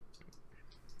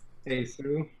Hey,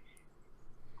 Sue.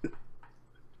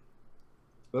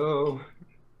 Oh,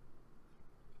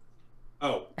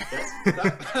 Oh, yes. What's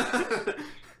up?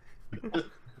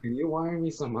 can you wire me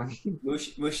some money?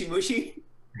 Mushy, mushy, mushy.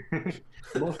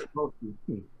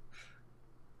 Mostly.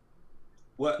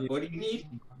 What? What do you need?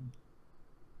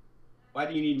 Why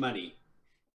do you need money?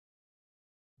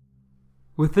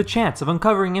 With the chance of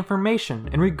uncovering information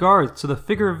in regards to the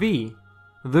figure V,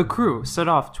 the crew set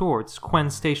off towards Quen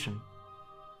Station.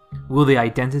 Will the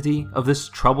identity of this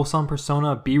troublesome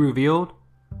persona be revealed,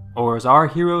 or is our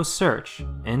hero's search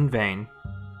in vain?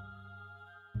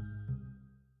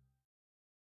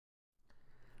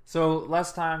 So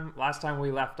last time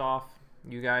we left off,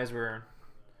 you guys were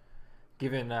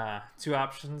given two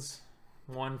options.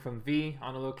 One from V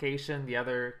on a location, the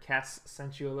other Cass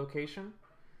sent you a location.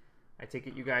 I take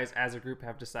it you guys as a group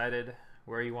have decided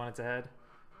where you wanted to head.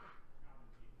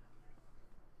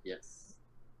 Yes.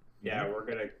 Yeah, we're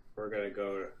gonna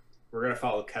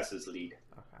follow Kessa's lead.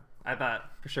 Okay. I thought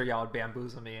for sure y'all would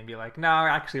bamboozle me and be like, "No,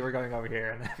 actually, we're going over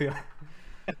here," and I'd be like,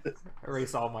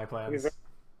 erase all my We're plans.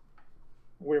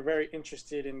 we're very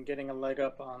interested in getting a leg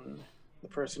up on the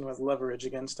person who has leverage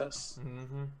against us.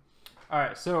 Mm-hmm. All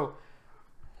right. So,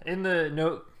 in the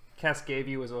note Cass gave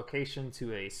you was a location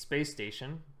to a space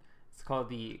station. It's called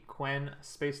the Quen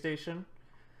Space Station.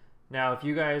 Now, if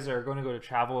you guys are going to go to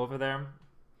travel over there,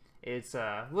 it's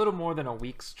a little more than a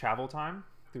week's travel time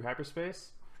through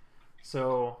hyperspace.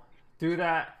 So, through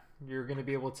that, you're going to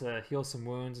be able to heal some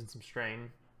wounds and some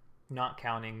strain, not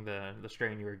counting the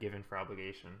strain you were given for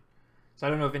obligation. So,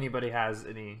 I don't know if anybody has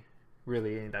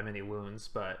really that many wounds,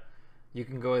 but you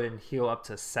can go ahead and heal up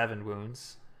to 7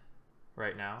 wounds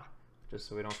right now, just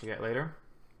so we don't forget later.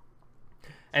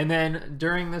 And then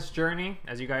during this journey,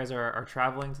 as you guys are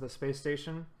traveling to the space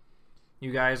station,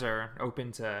 you guys are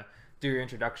open to do your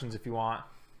introductions if you want,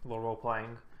 a little role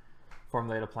playing,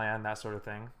 formulate a plan, that sort of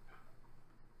thing.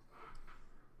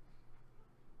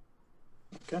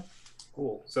 Okay.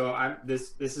 Cool. So I'm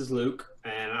this is Luke,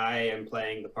 and I am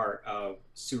playing the part of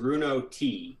Suruno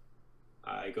T.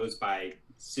 It goes by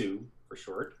Sue for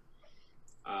short.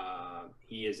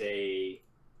 He is a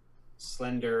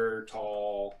slender,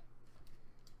 tall,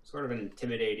 sort of an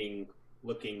intimidating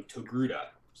looking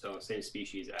Togruta, so same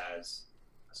species as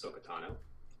Ahsoka Tano.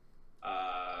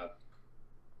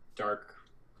 Dark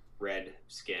red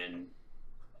skin,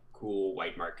 cool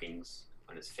white markings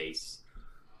on his face.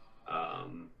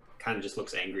 Kind of just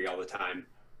looks angry all the time.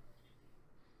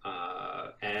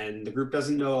 And the group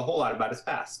doesn't know a whole lot about his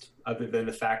past, other than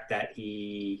the fact that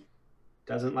he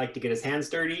doesn't like to get his hands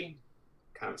dirty,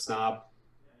 kind of a snob,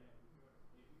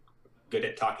 good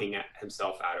at talking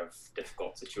himself out of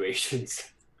difficult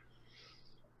situations.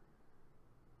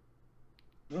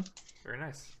 Very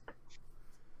nice.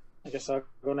 I guess I'll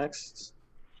go next.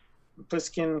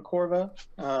 Pliskin Corva.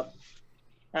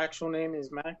 Actual name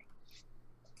is Mac.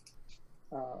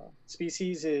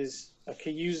 Species is a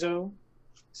Kyuzo,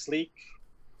 sleek,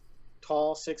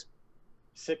 tall,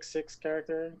 6'6"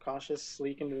 character, cautious,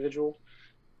 sleek individual.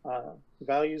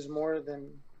 Values more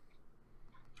than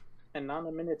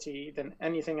anonymity than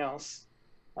anything else.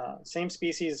 Same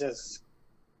species as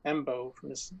Embo from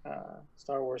this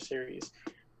Star Wars series.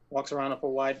 Walks around with a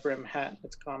wide brim hat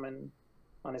that's common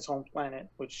on his home planet,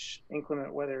 which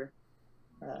inclement weather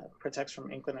protects from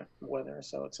inclement weather.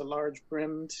 So it's a large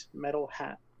brimmed metal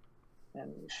hat,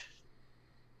 and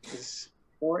is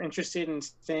more interested in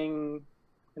staying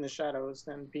in the shadows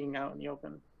than being out in the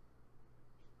open.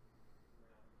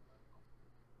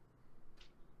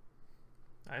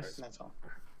 Nice. And that's all.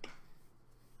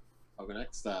 I'll go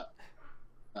next.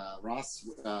 Ross,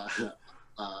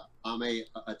 I'm a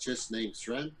chiss named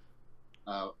Sren.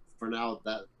 For now,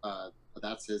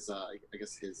 that's his. I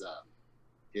guess his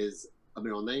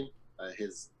middle name.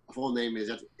 His full name is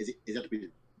yet to be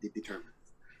determined.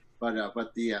 But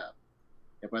he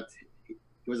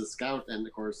was a scout, and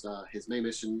of course, his main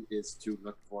mission is to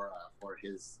look for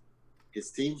his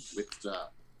team,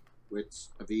 which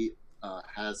Avi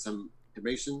has some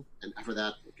information, and after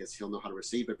that, I guess he'll know how to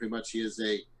receive. But pretty much, he is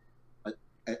a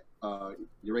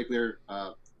irregular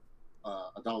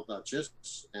adult chiss,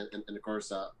 and of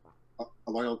course,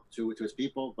 loyal to his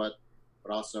people, but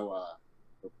also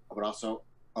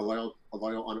a loyal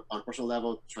on a personal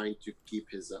level, trying to keep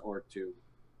his or to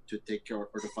take care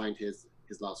or to find his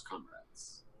lost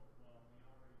comrades.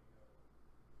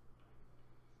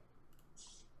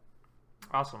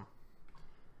 Awesome.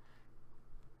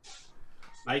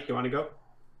 Mike, you want to go?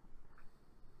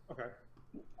 Okay.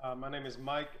 My name is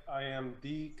Mike. I am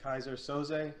the Kaiser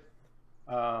Soze.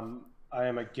 I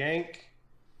am a gank.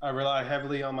 I rely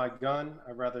heavily on my gun.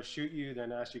 I'd rather shoot you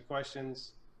than ask you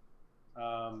questions.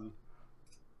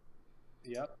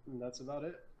 Yep, and that's about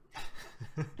it.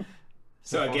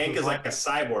 So a gank is like a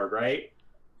cyborg, right?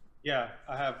 Yeah,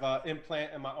 I have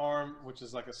implant in my arm, which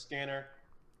is like a scanner.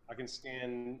 I can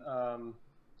scan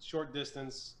short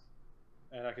distance,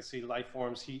 and I can see life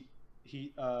forms, heat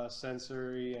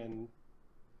sensory, and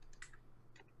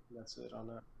that's it on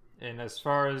that. And as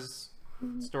far as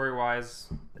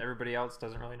story-wise, everybody else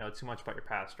doesn't really know too much about your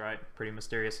past, right? Pretty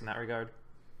mysterious in that regard.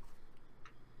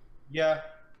 Yeah,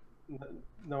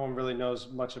 no one really knows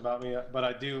much about me, but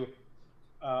I do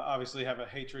obviously have a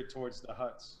hatred towards the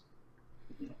Hutts.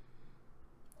 I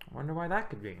wonder why that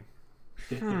could be.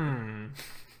 Hmm.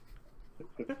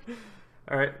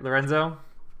 All right, Lorenzo.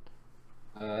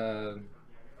 Hey,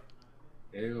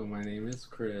 well, my name is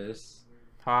Chris.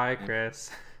 Hi,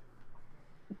 Chris.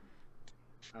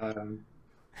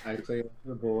 I play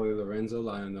the boy Lorenzo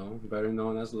Lionel, better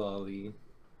known as Lolly.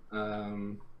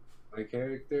 My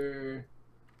character,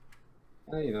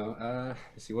 let's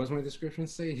see, what's my description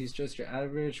say? He's just your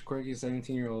average, quirky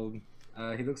 17-year-old.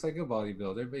 He looks like a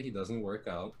bodybuilder, but he doesn't work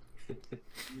out.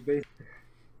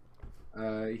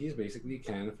 He's basically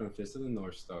Ken from Fist of the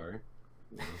North Star.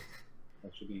 You know,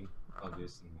 that should be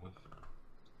obvious enough.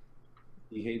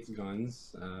 He hates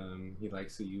guns. He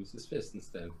likes to use his fist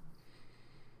instead.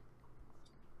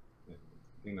 Yeah,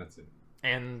 I think that's it.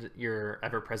 And your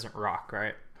ever-present rock,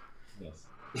 right? Yes.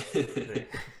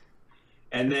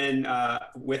 And then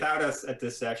without us at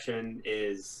this session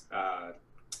is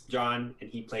John, and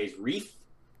he plays Reef.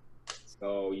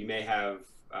 So you may have,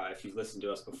 if you've listened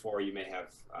to us before, you may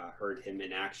have heard him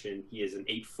in action. He is an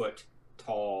 8-foot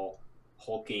tall,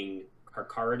 hulking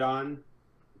Carcharodon,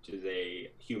 which is a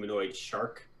humanoid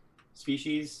shark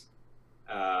species.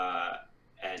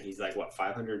 And he's like, what,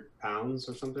 500 pounds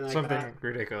or something like that? Something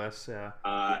ridiculous, yeah.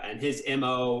 And his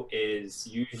MO is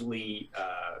usually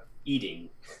eating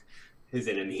his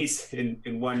enemies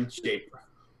in one shape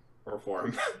or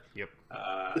form. Yep.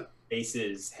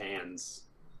 Faces, hands,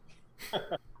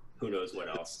 who knows what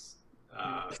else.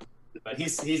 But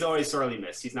he's always sorely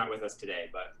missed. He's not with us today,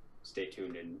 but stay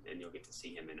tuned and you'll get to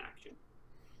see him in action.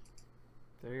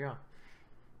 There you go.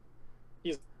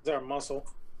 He's our muscle.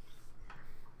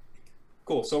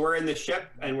 Cool. So we're in the ship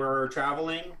and we're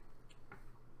traveling.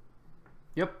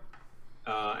 Yep.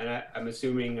 And I'm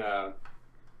assuming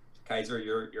Kaiser,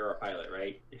 you're a pilot,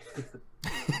 right?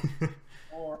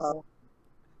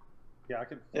 Yeah, I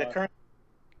could fly.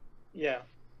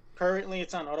 Currently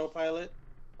it's on autopilot.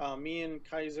 Me and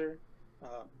Kaiser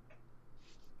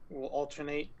will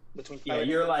alternate between Yeah,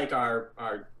 you're like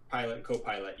our pilot and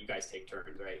co-pilot. You guys take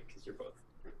turns, right? Because you're both.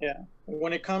 Yeah.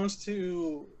 When it comes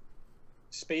to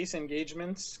space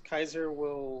engagements, Kaiser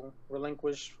will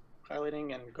relinquish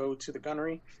piloting and go to the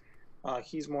gunnery.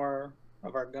 He's more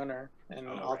of our gunner, and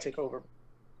I'll take over.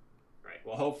 Right.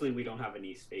 Well, hopefully we don't have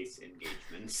any space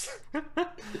engagements.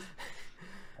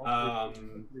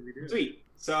 Sweet.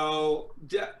 So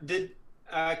did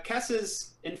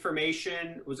Kessa's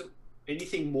information, was it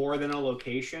anything more than a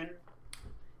location?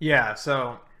 Yeah,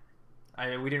 so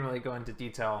we didn't really go into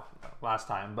detail last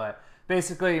time, but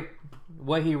basically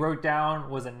what he wrote down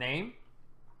was a name,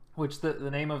 which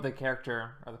the name of the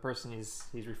character or the person he's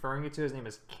referring to, his name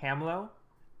is Camlo.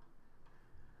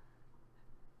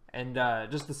 And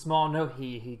just the small note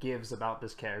he gives about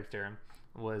this character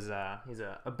was he's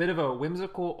a bit of a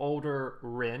whimsical older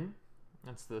Rin.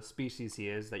 That's the species he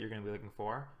is that you're going to be looking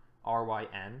for.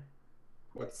 RYN.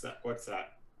 What's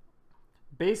that?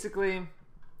 Basically,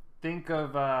 think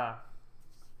of...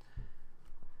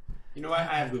 You know what? I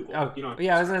have Google. Oh, you know.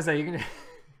 Yeah, I was going to say, you can...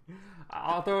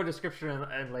 I'll throw a description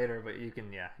in later, but you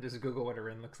can, just Google what a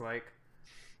Rin looks like.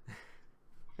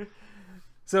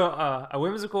 So, a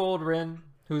whimsical old Rin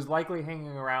who's likely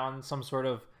hanging around some sort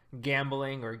of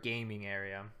gambling or gaming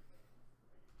area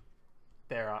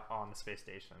there on the space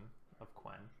station of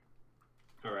Quen.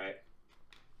 All right.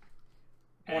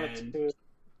 Wanted And to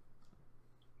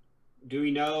do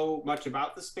we know much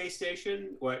about the space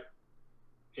station? What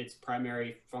its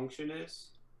primary function is?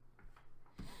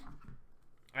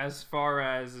 As far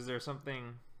as, is there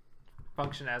something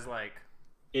function as like...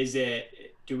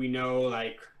 Do we know,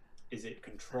 like, is it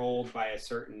controlled by a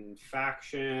certain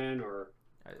faction, or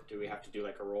do we have to do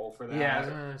like a roll for that? Yeah, I was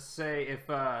gonna say,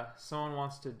 if someone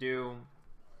wants to do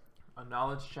a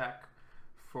knowledge check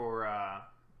for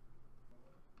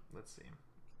let's see,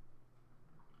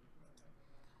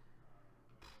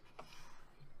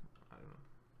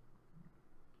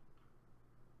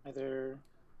 either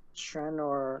Shren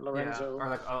or Lorenzo. or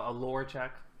like a lore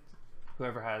check,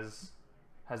 whoever has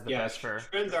the best for...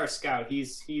 Shren's our scout.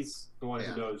 He's the one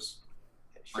who knows.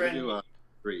 I Shren, do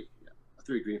 3. Yeah,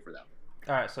 3 green for that one.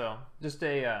 All right, so just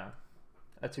a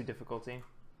 2 difficulty.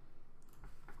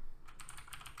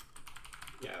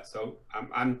 Yeah, so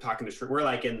I'm talking to we're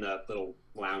like in the little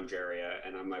lounge area,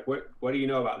 and I'm like, what do you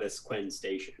know about this Quinn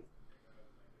station?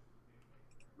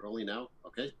 Rolling now.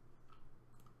 Okay.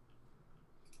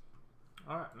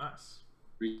 All right, nice.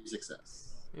 3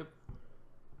 success. Yep.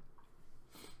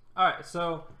 All right,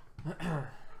 so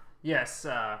yes,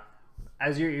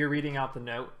 as you're reading out the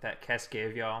note that Kess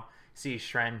gave y'all, see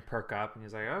Shren perk up, and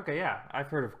he's like, okay, yeah, I've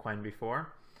heard of Quinn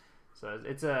before. So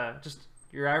it's just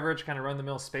your average kind of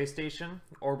run-of-the-mill space station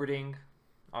orbiting,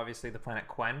 obviously, the planet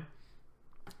Quinn.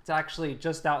 It's actually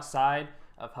just outside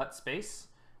of Hut space.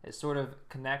 It sort of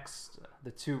connects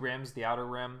the 2 rims, the outer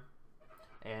rim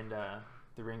and the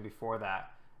ring before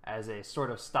that, as a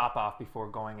sort of stop-off before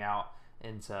going out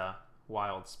into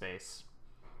wild space.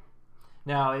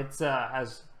 Now, it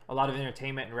has a lot of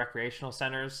entertainment and recreational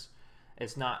centers.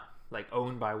 It's not like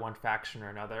owned by one faction or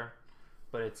another,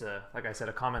 but it's like I said,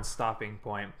 a common stopping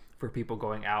point for people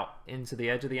going out into the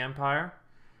edge of the Empire,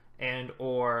 and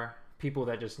or people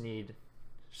that just need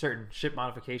certain ship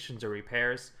modifications or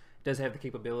repairs. It does have the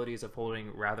capabilities of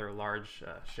holding rather large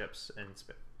ships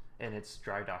in its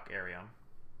dry dock area.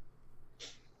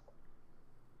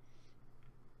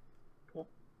 Cool.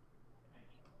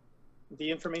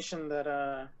 The information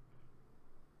that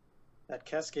that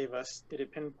Kess gave us, did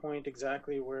it pinpoint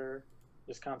exactly where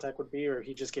this contact would be, or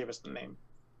he just gave us the name?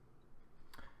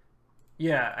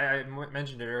 Yeah, I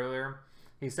mentioned it earlier.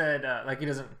 He said like he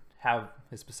doesn't have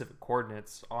his specific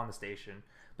coordinates on the station,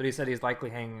 but he said he's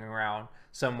likely hanging around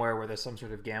somewhere where there's some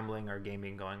sort of gambling or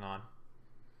gaming going on.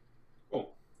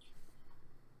 Cool.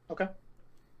 Okay.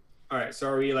 All right, so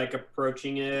are we like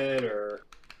approaching it, or?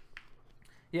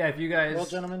 Yeah, if you guys... Well,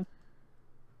 gentlemen,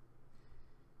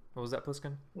 What was that,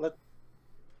 Pliskin?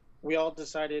 we all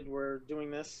decided we're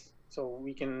doing this so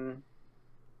we can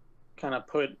kind of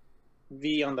put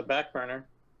V on the back burner.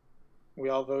 We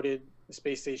all voted the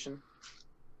space station.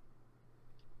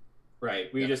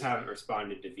 Right, we just haven't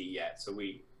responded to V yet, so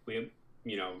we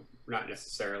you know, not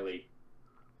necessarily.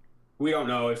 We don't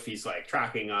know if he's like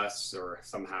tracking us or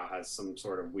somehow has some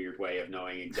sort of weird way of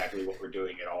knowing exactly what we're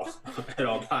doing at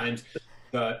all times.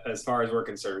 But as far as we're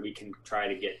concerned, we can try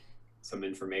to get some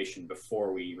information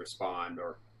before we respond,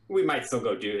 or we might still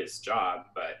go do his job,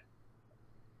 but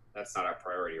that's not our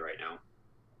priority right now.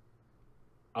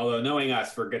 Although knowing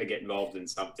us, we're going to get involved in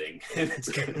something.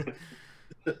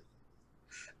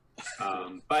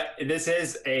 But this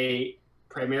is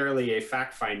primarily a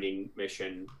fact-finding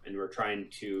mission, and we're trying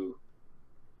to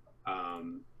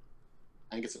And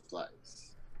get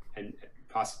supplies. and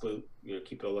possibly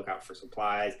keep a lookout for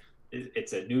supplies.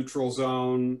 It's a neutral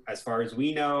zone as far as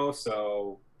we know,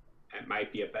 so it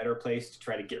might be a better place to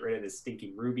try to get rid of this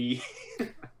stinking ruby.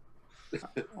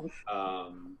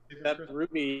 That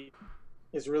ruby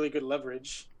is really good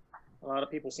leverage. A lot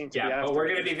of people seem to be after but we're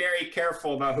it. going to be very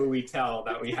careful about who we tell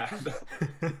that we have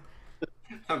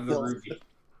of the ruby.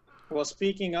 Well,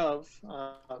 speaking of,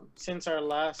 since our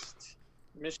last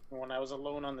mission, when I was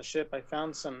alone on the ship, I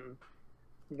found some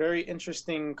very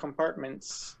interesting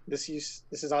compartments. This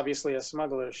is obviously a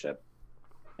smuggler ship,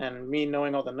 and me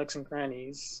knowing all the nooks and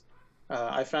crannies,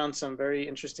 I found some very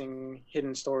interesting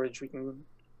hidden storage. We can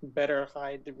better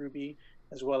hide the ruby,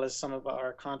 as well as some of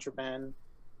our contraband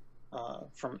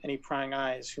from any prying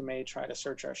eyes who may try to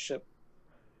search our ship.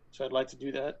 So I'd like to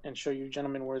do that and show you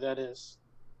gentlemen where that is.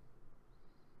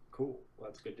 Cool. Well,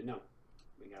 that's good to know.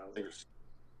 We got a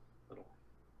little.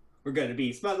 We're gonna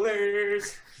be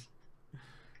smugglers.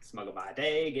 Smuggle by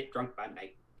day, get drunk by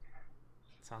night.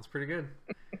 Sounds pretty good.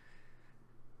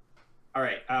 All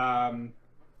right.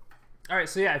 All right,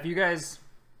 so yeah, if you guys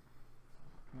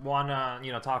want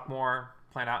to, talk more,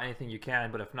 plan out anything you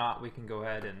can, but if not, we can go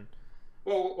ahead and...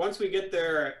 Well, once we get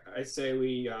there, I say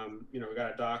we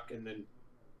got a dock, and then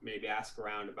maybe ask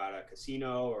around about a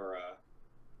casino or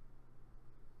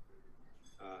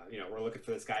we're looking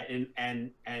for this guy.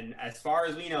 And as far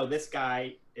as we know, this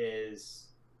guy is...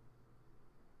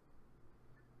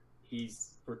 We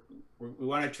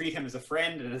want to treat him as a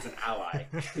friend and as an ally,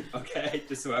 okay?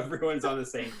 Just so everyone's on the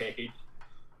same page.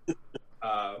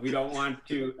 We don't want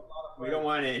to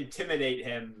intimidate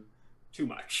him too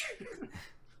much.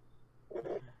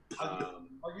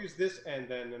 I'll use this end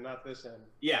then, and not this end.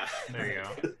 Yeah. There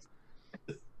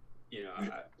you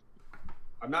go.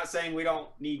 I'm not saying we don't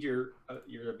need your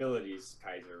abilities,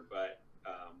 Kaiser, but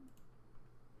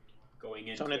going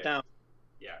into Tone it down.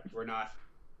 Yeah, we're not.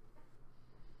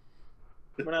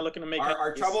 We're not looking to make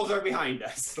Our troubles are behind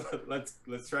us.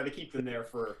 Let's try to keep them there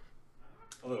for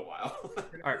a little while.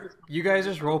 All right, you guys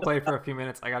just role play for a few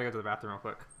minutes. I gotta go to the bathroom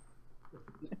real quick.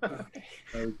 Okay.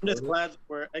 I'm just glad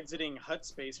we're exiting hut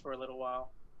space for a little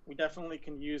while. We definitely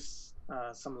can use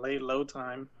some lay low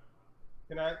time.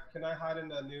 Can I hide in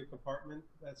that new compartment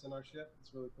that's in our ship?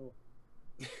 It's really cool.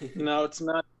 No, it's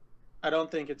not. I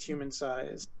don't think it's human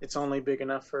size. It's only big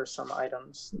enough for some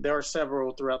items. There are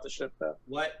several throughout the ship, though.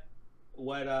 What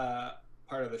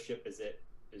part of the ship is it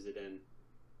in?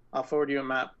 I'll forward you a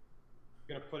map.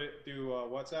 You're gonna put it through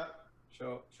WhatsApp?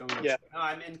 Show me. Yeah. No,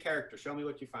 I'm in character. Show me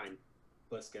what you find,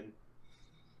 Bliskin.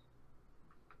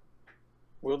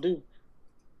 Will do.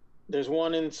 There's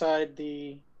one inside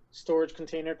the storage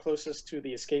container closest to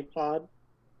the escape pod,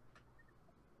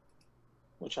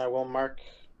 which I will mark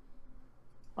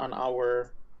on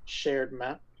our shared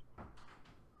map.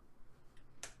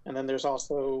 And then there's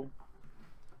also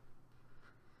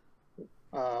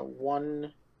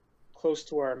one close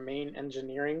to our main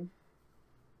engineering.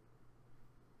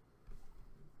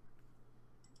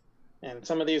 And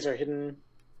some of these are hidden,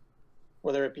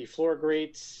 whether it be floor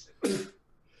grates.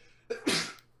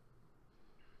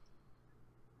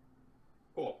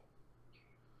 Cool.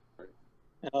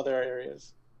 And other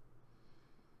areas.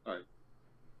 All right.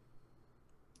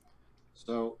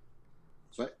 So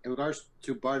in regards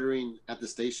to bartering at the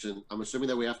station, I'm assuming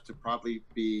that we have to probably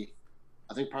be,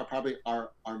 I think probably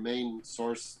our main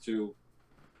source to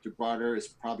barter is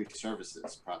probably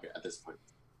services, probably at this point.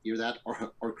 Either that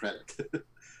or credit.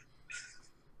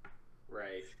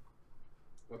 Right.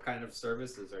 What kind of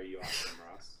services are you offering,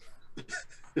 Ross?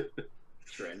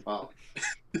 Trin. Wow.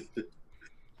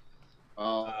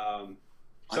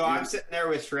 So I'm sitting there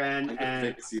with Trin,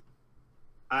 and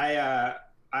I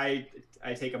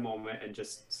take a moment and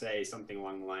just say something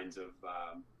along the lines of,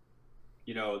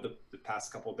 you know, the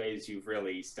past couple of days you've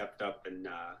really stepped up, and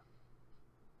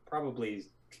probably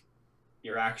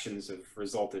your actions have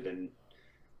resulted in,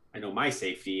 I know, my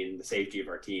safety and the safety of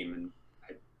our team, and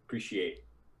I appreciate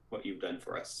what you've done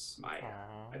for us, my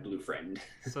blue friend.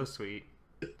 So sweet.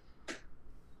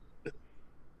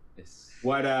 Yes.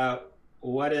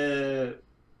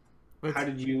 How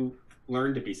did you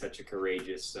learn to be such a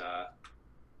courageous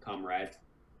comrade?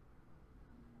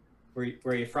 Where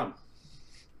are you from?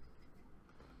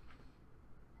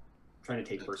 I'm trying to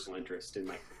take personal interest in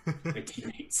my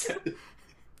teammates.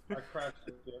 I crashed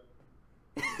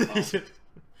it.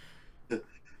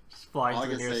 Just flying all I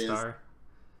to the can nearest say star.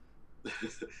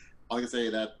 all I can say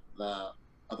that the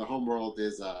homeworld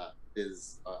is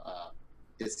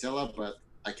Scylla, but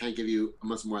I can't give you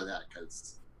much more of that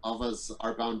because all of us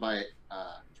are bound by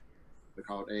we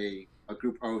call it a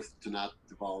group oath to not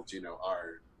divulge, you know,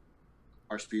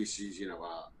 our species, you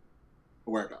know,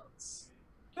 whereabouts.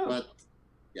 Oh. But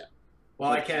yeah.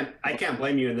 Well, I can't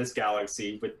blame you in this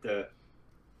galaxy with the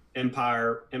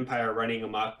Empire running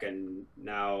amok, and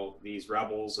now these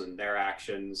rebels and their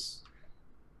actions.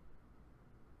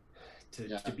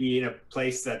 To be in a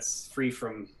place that's free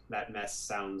from that mess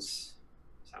sounds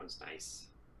nice.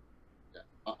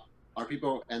 Yeah. Our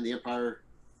people and the Empire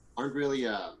aren't really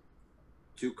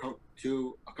too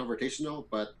confrontational,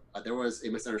 but there was a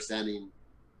misunderstanding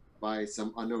by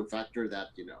some unknown factor that,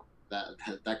 you know,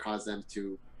 that caused them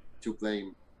to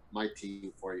blame my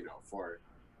team for, you know, for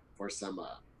some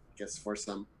for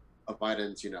some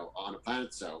avoidance, you know, on a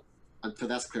planet. So until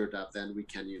that's cleared up, then we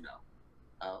can, you know,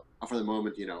 for the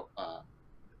moment, you know,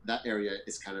 that area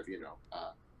is kind of, you know,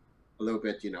 a little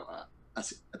bit, you know,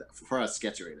 for us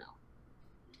sketchy right now.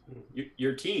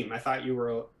 Your team, I thought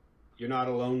you're not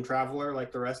a lone traveler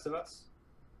like the rest of us.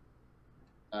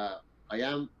 I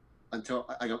am until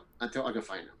I can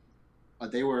find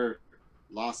them. They were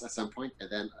lost at some point, and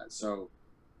then so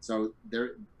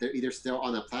they're either still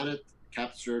on the planet,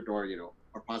 captured, or, you know,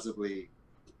 or possibly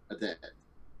dead,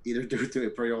 either due to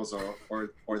Imperials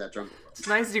or that jungle. It's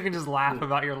nice you can just laugh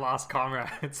about your lost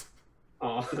comrades.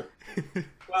 Oh,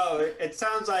 well, it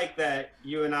sounds like that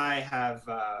you and I have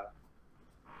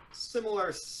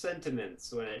similar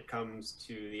sentiments when it comes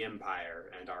to the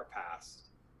Empire and our past.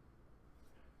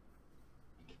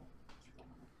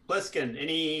 Bliskin,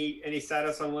 any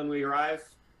status on when we arrive?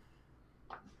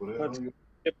 About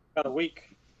a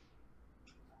week.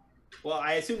 Well,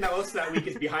 I assume that most of that week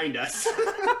is behind us.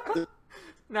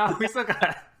 No, we still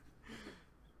got.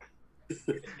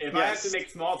 If I have to make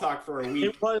small talk for a week.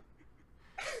 It was.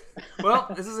 Well,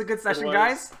 this is a good session, was.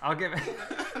 guys. I'll give it.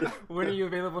 When are you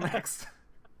available next?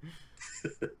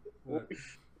 We'll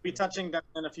be touching down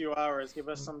in a few hours. Give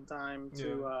us some time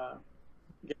to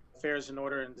get affairs in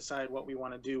order and decide what we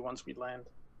want to do once we land.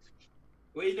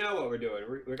 We know what we're doing.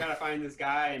 We're gonna find this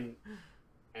guy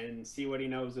and see what he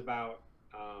knows about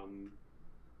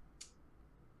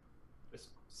the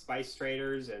spice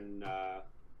traders and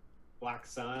Black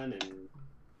Sun and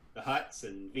the huts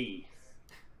and V.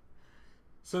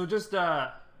 So just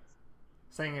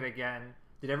saying it again,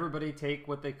 did everybody take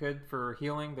what they could for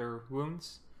healing their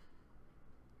wounds?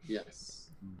 Yes.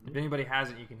 If anybody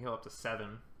hasn't, you can heal up to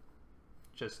 7.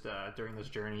 Just during this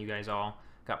journey, you guys all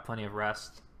got plenty of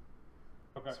rest.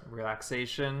 Okay. Some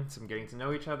relaxation, some getting to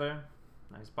know each other.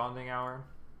 Nice bonding hour.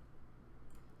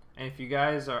 And if you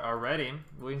guys are ready,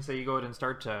 we can say you go ahead and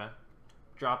start to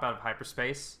drop out of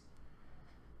hyperspace.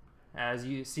 As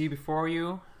you see before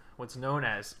you, what's known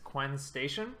as Quen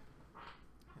Station.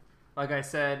 Like I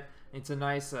said, it's a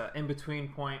nice in-between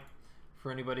point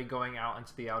for anybody going out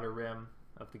into the outer rim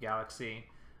of the galaxy.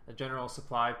 A general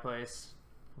supply place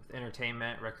with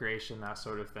entertainment, recreation, that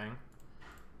sort of thing.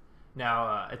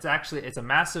 Now, it's a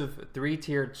massive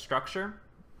 3-tiered structure.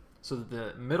 So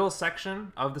the middle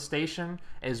section of the station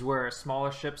is where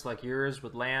smaller ships like yours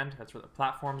would land. That's where the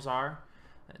platforms are.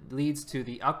 It leads to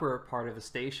the upper part of the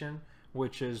station,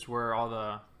 which is where all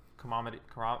the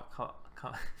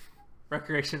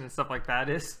recreation and stuff like that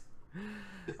is.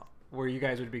 Where you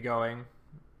guys would be going.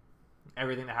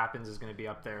 Everything that happens is going to be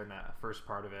up there in that first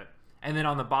part of it. And then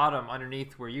on the bottom,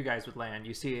 underneath where you guys would land,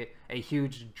 you see a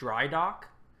huge dry dock,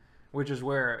 which is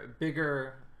where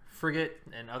bigger frigate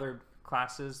and other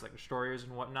classes like destroyers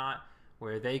and whatnot,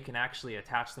 where they can actually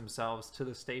attach themselves to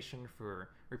the station for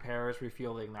repairs,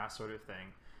 refueling, that sort of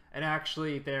thing. And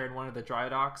actually there in one of the dry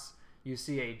docks, you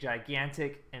see a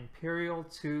gigantic Imperial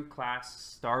II class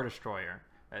Star Destroyer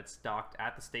that's docked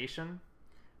at the station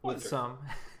with some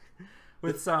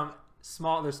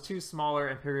small, there's 2 smaller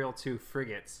Imperial II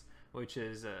frigates, which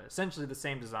is essentially the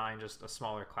same design, just a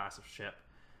smaller class of ship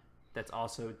that's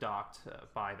also docked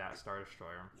by that Star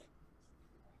Destroyer.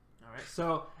 Alright,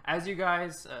 so as you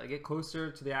guys get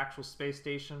closer to the actual space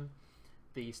station,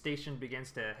 the station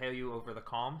begins to hail you over the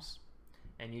comms,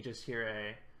 and you just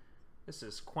hear this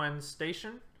is Quen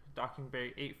Station, docking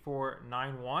bay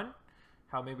 8491.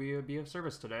 How may we be of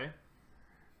service today?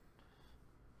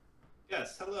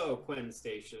 Yes, hello, Quen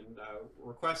Station.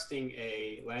 Requesting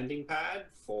a landing pad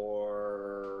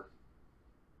for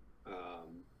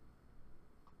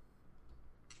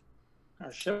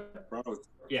Our ship. Bravo.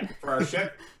 yeah, for our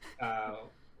ship.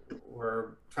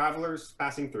 We're travelers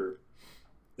passing through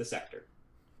the sector.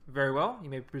 Very well. You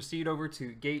may proceed over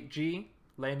to Gate G,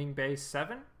 Landing Bay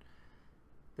 7.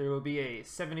 There will be a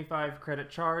 75 credit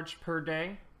charge per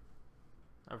day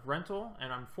of rental,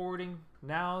 and I'm forwarding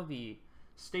now the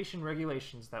station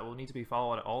regulations that will need to be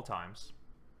followed at all times.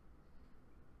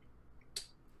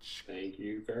 Thank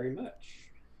you very much.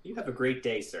 You have a great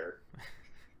day, sir.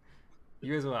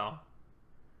 You as well.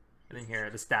 I didn't hear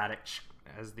the static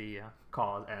as the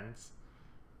call ends.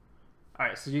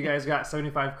 Alright, so you guys got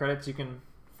 75 credits you can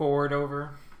forward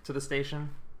over to the station.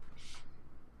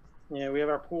 Yeah, we have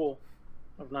our pool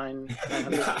of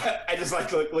 900. I just like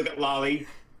to look at Lolly.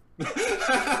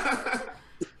 Oh,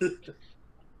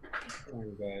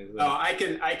 I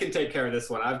can take care of this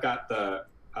one. I've got the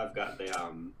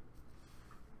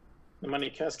The money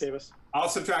Cass gave us. I'll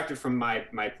subtract it from my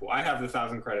pool. I have the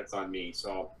 1,000 credits on me,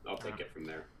 so I'll take it from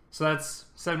there. So that's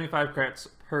 75 credits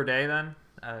per day then.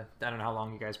 I don't know how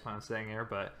long you guys plan on staying here,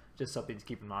 but just something to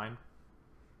keep in mind.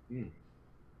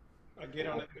 I get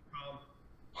on it.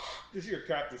 This is your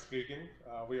captain speaking.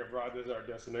 We have arrived at our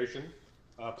destination.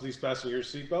 Please fasten your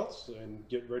seatbelts and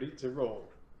get ready to roll.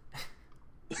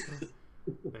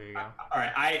 There you go. All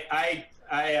right, I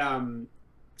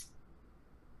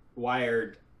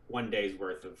wired 1 day's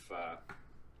worth of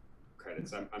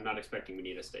credits. I'm not expecting we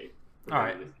need to stay. All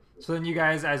right. So then you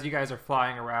guys, as you guys are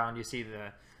flying around, you see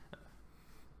the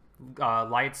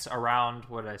lights around,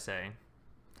 what did I say?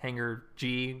 Hangar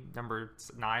G, number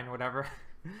 9, whatever,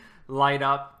 light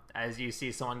up as you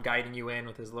see someone guiding you in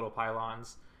with his little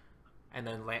pylons and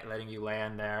then letting you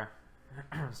land there.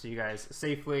 So you guys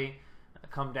safely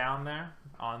come down there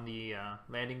on the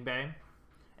landing bay.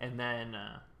 And then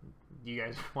do you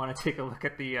guys want to take a look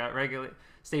at the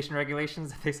station regulations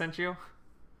that they sent you?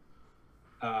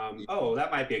 Oh, that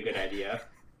might be a good idea.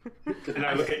 And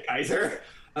I look at Kaiser.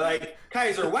 I'm like,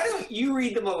 Kaiser, why don't you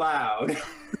read them aloud?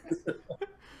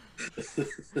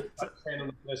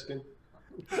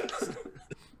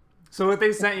 So what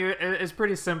they sent you is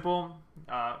pretty simple.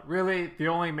 Really, the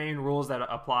only main rules that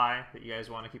apply that you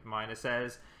guys want to keep in mind, it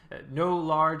says no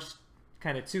large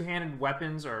kind of two-handed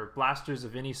weapons or blasters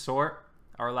of any sort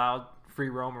are allowed free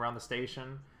roam around the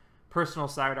station. Personal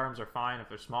sidearms are fine if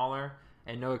they're smaller,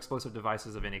 and no explosive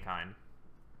devices of any kind.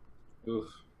 Oof.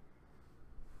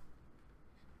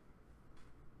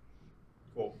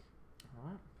 Cool. All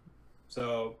right.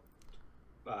 So,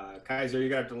 Kaiser, you're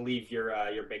gonna have to leave your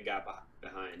big guy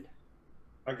behind.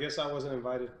 I guess I wasn't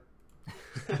invited.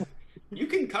 You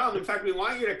can come. In fact, we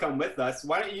want you to come with us.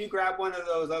 Why don't you grab one of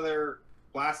those other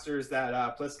blasters that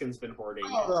Pliskin's been hoarding?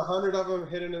 Oh, the 100 of them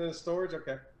hidden in the storage.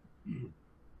 Okay.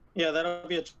 Yeah, that'll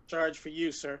be a charge for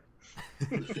you, sir.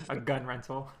 A gun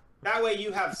rental. That way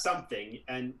you have something,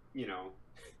 and you know.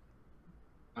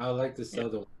 I would like to sell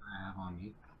the one I have on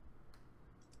me.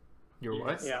 Your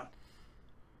what? Yeah.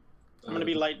 I'm gonna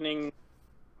be lightning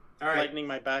All right. lightening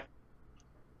my back.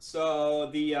 So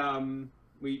the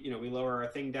we lower our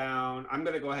thing down. I'm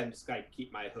gonna go ahead and just like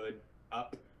keep my hood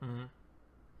up. Mm-hmm.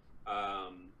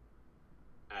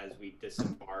 As we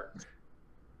disembark,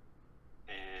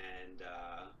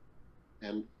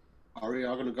 And are we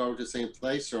all going to go to the same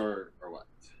place or what?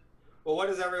 well, what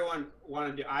does everyone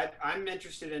want to do? I'm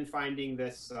interested in finding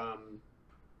this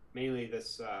mainly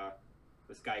this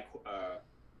guy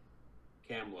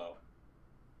Camlo.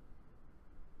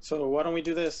 So why don't we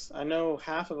do this? I know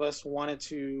half of us wanted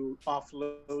to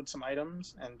offload some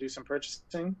items and do some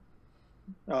purchasing.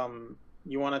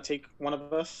 You want to take one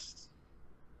of us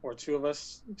or two of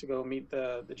us to go meet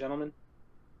the gentleman?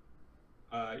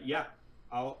 Yeah,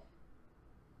 I'll.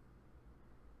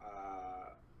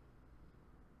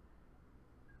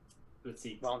 Let's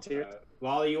see. Volunteer?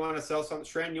 Wally, you want to sell something?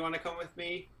 Shren, you want to come with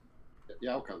me?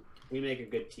 Yeah, I'll come. We make a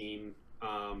good team.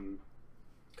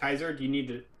 Kaiser, do you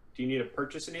need to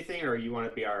purchase anything, or you want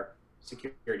to be our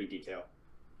security detail?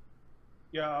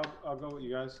 Yeah, I'll go with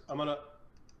you guys. I'm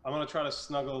gonna try to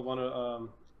snuggle one of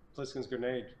Pliskin's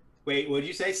grenade. Wait, would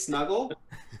you say snuggle?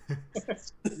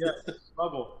 Yeah,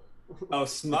 smuggle. Oh,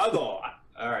 smuggle.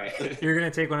 All right. You're gonna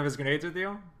take one of his grenades with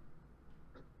you?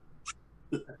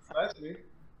 That's me.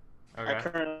 I Okay.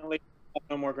 currently have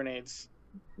no more grenades.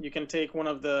 You can take one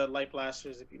of the light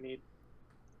blasters if you need.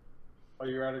 Oh,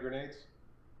 you're out of grenades?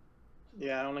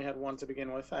 Yeah, I only had one to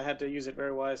begin with. I had to use it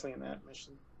very wisely in that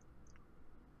mission.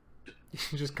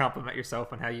 You just compliment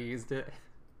yourself on how you used it.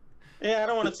 Yeah, I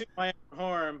don't want to toot my own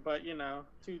horn, but you know,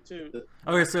 toot.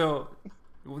 Okay, so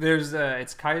there's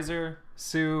it's Kaiser,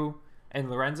 Sue, and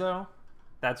Lorenzo.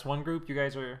 That's one group. You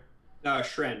guys are.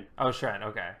 Shren. Oh, Shren.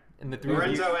 Okay, and the three.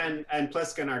 Lorenzo and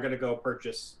Pliskin are going to go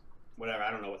purchase whatever. I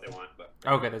don't know what they want, but.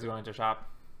 Okay, that's going to shop.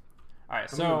 All right,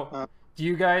 so do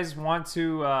you guys want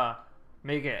to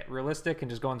make it realistic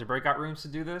and just go into breakout rooms to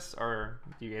do this, or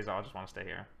do you guys all just want to stay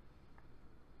here?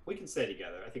 We can stay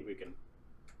together. I think we can.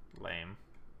 Lame.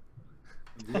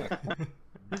 Yeah.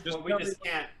 Well, we just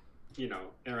can't,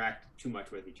 interact too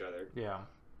much with each other. Yeah.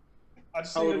 I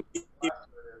just How need would to we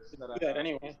that do that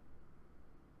anyway?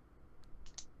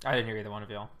 I didn't hear either one of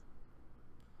y'all.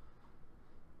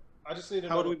 I just need to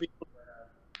How know. would we be?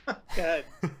 Go ahead.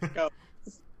 Go.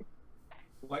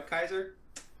 What, Kaiser?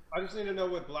 I just need to know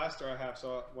what blaster I have,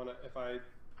 so if I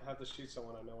have to shoot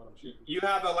someone, I know what I'm shooting. You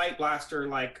have a light blaster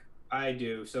like I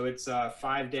do, so it's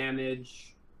 5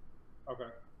 damage, Okay.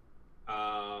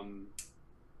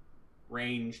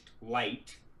 Ranged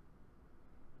light,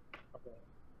 Okay.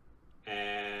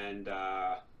 and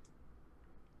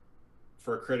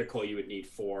for a critical you would need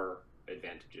 4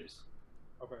 advantages.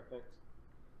 Okay. Thanks.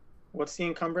 What's the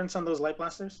encumbrance on those light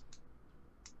blasters?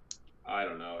 I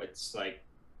don't know. It's like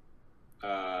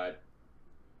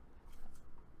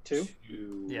 2?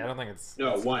 2. Yeah, I don't think it's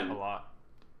No, it's 1. a lot.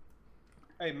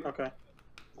 Hey, Okay.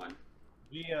 1.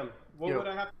 GM, what Yo. would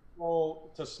I have to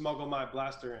roll to smuggle my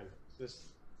blaster in? Just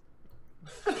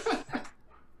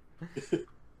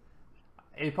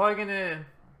You're probably gonna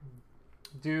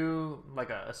do like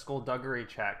a skullduggery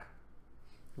check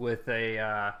with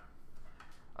a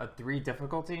 3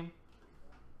 difficulty,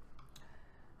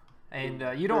 and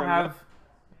you don't have,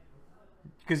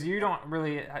 because you don't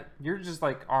really, you're just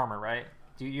like armor, right?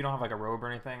 You don't have like a robe or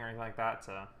anything like that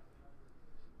to.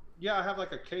 yeah, I have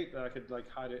like a cape that I could like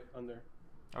hide it under.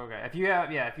 Okay,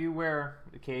 if you wear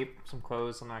a cape, some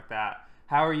clothes, something like that,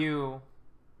 how are you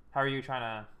trying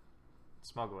to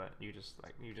smuggle it? You just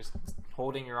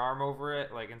holding your arm over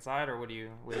it like inside, or what are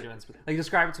you doing? Like,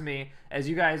 describe it to me as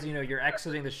you guys, you're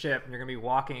exiting the ship and you're gonna be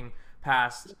walking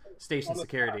past station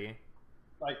security.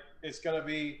 Like it's gonna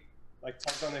be like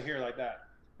tucked under here like that.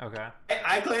 Okay.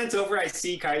 I glance over, I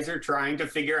see Kaiser trying to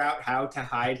figure out how to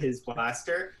hide his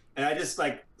blaster, and I just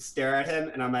like stare at him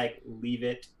and I'm like, leave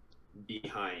it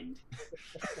behind.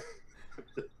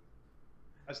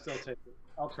 I still take it.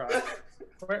 I'll try.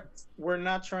 We're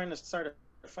not trying to start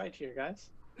a fight here, guys.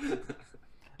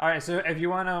 All right. So if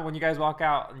you wanna, when you guys walk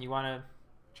out and you wanna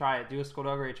try it, do a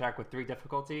skullduggery check with 3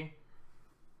 difficulty,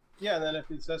 Yeah, and then if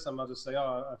he says something, I'll just say,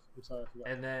 "Oh, I'm sorry, I forgot,"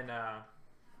 and then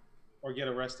or get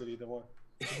arrested. Either one.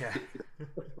 yeah.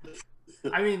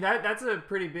 I mean that's a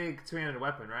pretty big 2-handed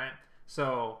weapon, right?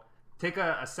 So take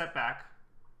a setback,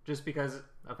 just because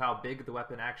of how big the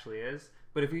weapon actually is.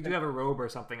 But if you do have a robe or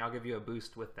something, I'll give you a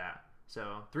boost with that.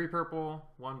 So 3 purple,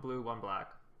 1 blue, 1 black.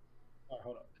 All right,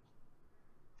 hold up.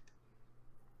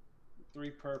 3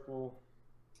 purple,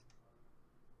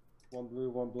 1 blue,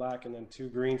 1 black, and then 2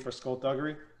 green for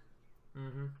skullduggery.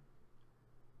 Mm-hmm.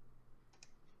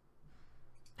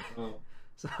 Oh,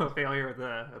 So failure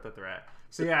with the threat.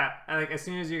 So yeah, like as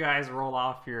soon as you guys roll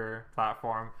off your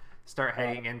platform, start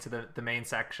heading into the main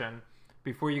section,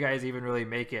 before you guys even really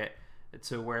make it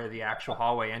to where the actual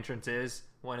hallway entrance is,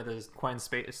 one of those Quen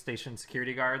Station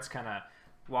security guards kind of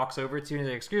walks over to you and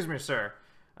says, "Excuse me, sir.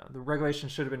 The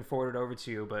regulations should have been forwarded over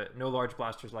to you, but no large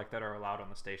blasters like that are allowed on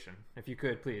the station. If you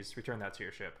could, please return that to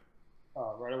your ship."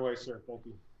 Right away, sir. Thank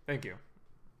you. Thank you.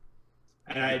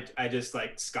 And I just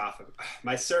like scoff.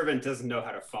 My servant doesn't know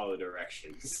how to follow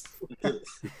directions.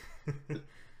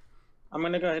 I'm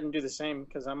gonna go ahead and do the same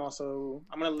because I'm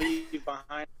gonna leave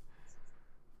behind.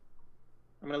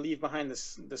 I'm gonna leave behind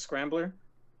the scrambler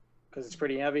because it's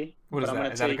pretty heavy. What is But I'm that?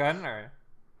 gonna Is that a take- gun or?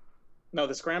 No,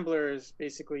 the scrambler is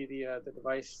basically the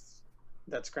device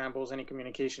that scrambles any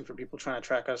communication for people trying to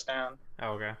track us down.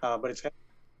 Oh, okay. But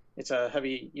it's a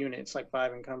heavy unit. It's like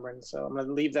 5 encumbrance. So I'm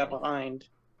gonna leave that behind,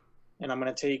 and I'm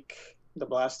gonna take the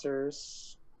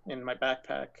blasters in my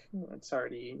backpack. It's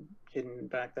already hidden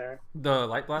back there. The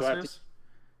light I have to- blasters?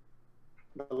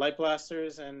 The light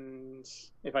blasters, and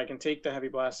if I can take the heavy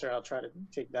blaster, I'll try to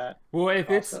take that. Well, if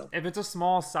Also. it's a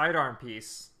small sidearm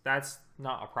piece, that's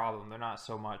not a problem. They're not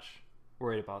so much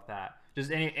worried about that.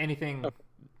 Just anything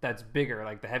that's bigger,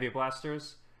 like the heavy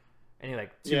blasters, any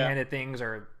like two-handed things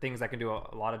or things that can do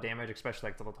a lot of damage, especially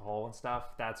like the hole and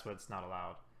stuff. That's what's not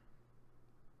allowed.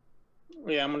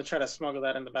 Yeah, I'm gonna try to smuggle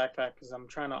that in the backpack because I'm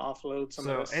trying to offload some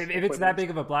So of this. if it's that big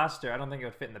of a blaster, I don't think it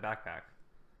would fit in the backpack.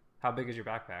 How big is your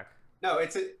backpack? No,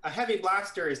 it's a heavy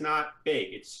blaster is not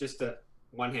big. It's just a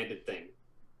one-handed thing.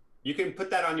 You can put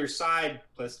that on your side,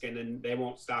 Pliskin, and they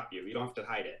won't stop you. You don't have to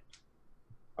hide it.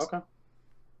 Okay.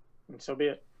 And so be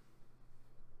it.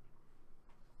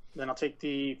 Then I'll take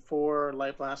the 4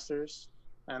 light blasters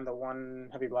and the 1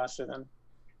 heavy blaster. Then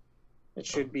it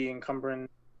should be encumbrance.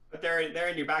 But they're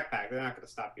in your backpack. They're not going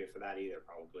to stop you for that either,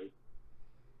 probably.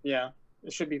 Yeah,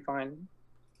 it should be fine.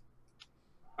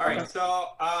 All right, Okay. so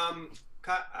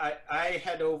I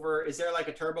head over. Is there like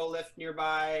a turbo lift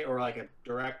nearby or like a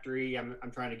directory? I'm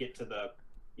trying to get to the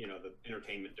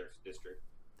entertainment district.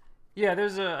 Yeah,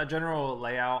 there's a general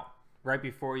layout right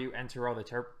before you enter all the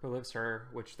turbo lifts,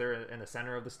 which they're in the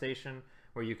center of the station,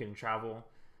 where you can travel,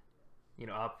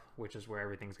 up, which is where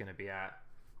everything's going to be at.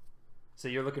 So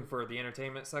you're looking for the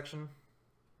entertainment section?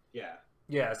 Yeah.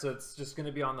 Yeah, so it's just going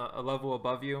to be on a level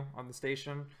above you on the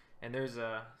station, and there's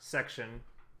a section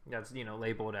that's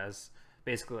labeled as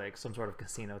basically like some sort of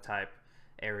casino type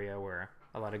area where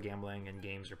a lot of gambling and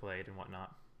games are played and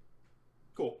whatnot.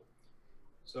 Cool.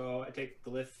 So I take the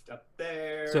lift up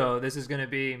there. So this is going to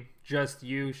be just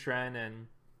you, Shren, and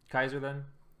Kaiser then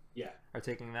yeah. are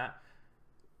taking that.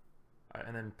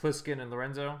 And then Pliskin and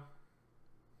Lorenzo,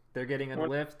 they're getting in the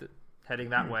lift, heading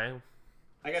that way.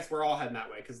 I guess we're all heading that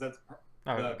way because that's.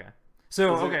 Oh, the- okay.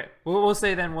 So, is it- okay. We'll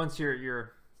say then once the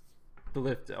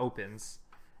lift opens,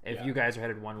 if Yeah. you guys are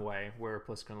headed one way, where are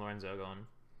Pliskin and Lorenzo going?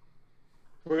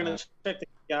 We're gonna check the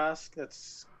kiosk.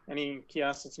 That's any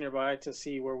kiosk that's nearby to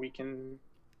see where we can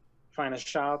find a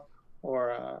shop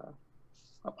or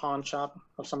a pawn shop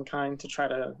of some kind to try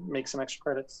to make some extra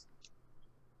credits.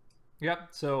 Yep.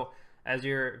 So as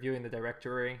you're viewing the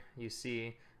directory, you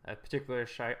see a particular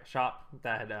shop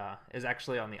that is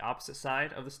actually on the opposite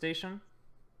side of the station.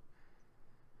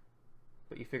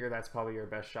 But you figure that's probably your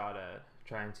best shot at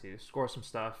trying to score some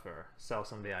stuff or sell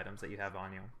some of the items that you have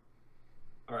on you.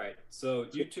 All right. So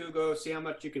you two go see how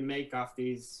much you can make off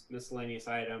these miscellaneous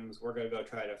items. We're gonna go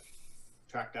try to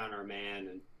track down our man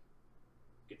and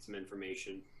get some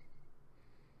information.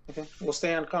 Okay, we'll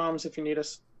stay on comms if you need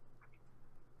us.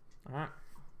 All right.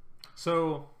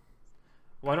 So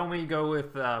why don't we go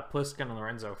with Pliskin and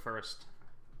Lorenzo first?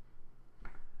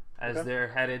 As Okay. they're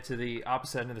headed to the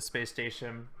opposite end of the space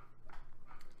station,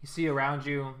 you see around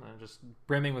you just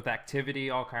brimming with activity,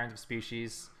 all kinds of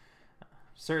species.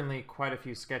 Certainly quite a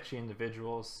few sketchy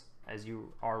individuals, as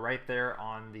you are right there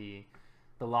on the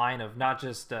line of not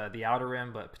just the outer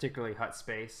rim, but particularly hut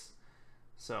space.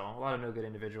 So a lot of no good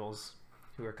individuals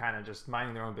who are kind of just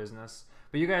minding their own business.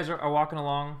 But you guys are walking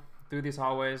along through these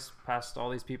hallways, past all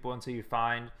these people, until you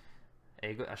find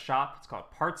a shop. It's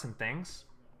called Parts and Things.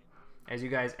 As you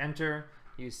guys enter,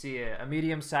 you see a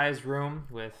medium-sized room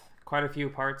with quite a few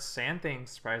parts and things,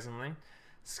 surprisingly,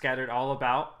 scattered all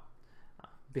about.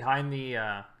 Behind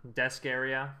the desk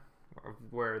area,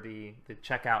 where the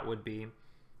checkout would be,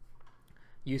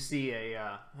 you see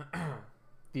a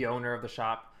the owner of the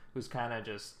shop who's kind of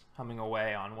just humming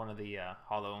away on one of the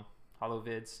hollow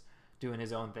vids, doing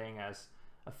his own thing, as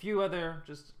a few other,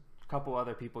 just a couple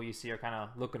other people you see are kind of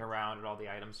looking around at all the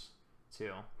items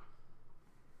too.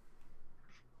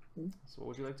 So what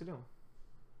would you like to do?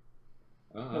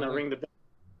 I'm gonna ring the bell.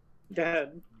 Go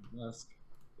ahead. Ask.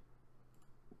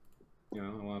 You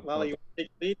know, I want Lolly, you want to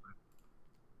take the lead?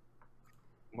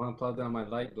 plug down my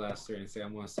light blaster and say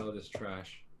I'm gonna sell this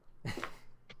trash.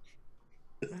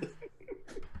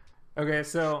 Okay,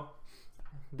 so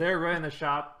there running the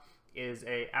shop is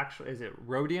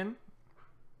Rodian,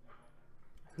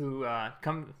 who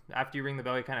come after you ring the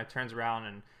bell. He kind of turns around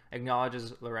and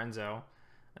acknowledges Lorenzo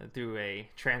through a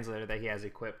translator that he has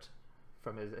equipped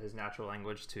from his natural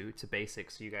language to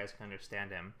basic, so you guys can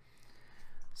understand him.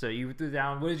 So you threw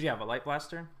down, what did you have, a light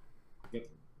blaster? Yep.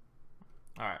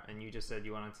 All right, and you just said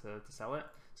you wanted to sell it.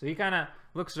 So he kind of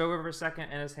looks it over for a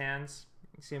second in his hands.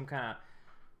 You see him kind of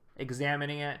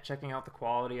examining it, checking out the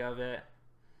quality of it.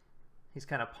 He's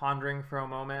kind of pondering for a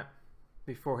moment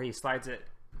before he slides it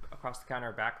across the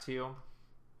counter back to you.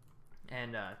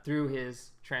 And through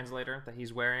his translator that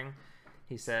he's wearing,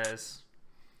 he says,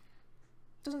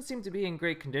 "Doesn't seem to be in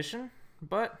great condition,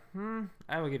 but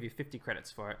I will give you 50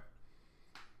 credits for it."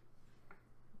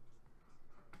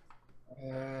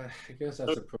 I guess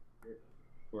that's appropriate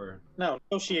for. No,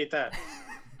 negotiate that.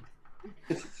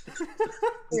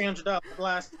 $300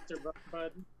 blaster,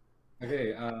 bud.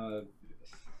 Okay,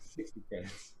 60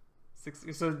 credits.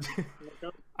 60. So,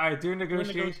 all right, do a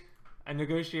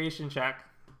negotiation check.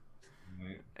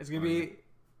 Right. It's gonna be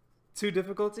 2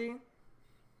 difficulty,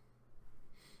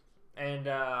 and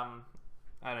I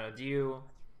don't know. Do you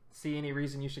see any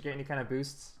reason you should get any kind of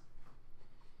boosts?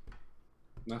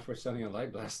 Not for selling a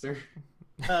light blaster.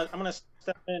 I'm gonna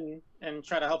step in and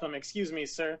try to help him. Excuse me,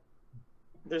 sir.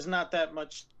 There's not that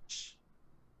much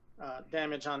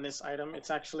damage on this item.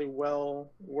 It's actually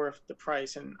well worth the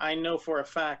price, and I know for a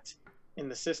fact in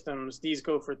the systems these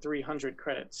go for 300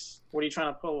 credits. What are you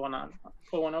trying to pull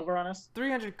one over on us?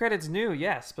 300 credits new,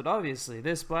 yes, but obviously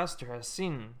this blaster has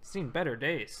seen better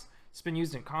days. It's been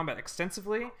used in combat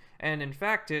extensively, and in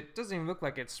fact, it doesn't even look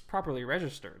like it's properly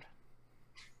registered.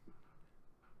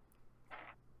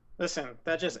 Listen,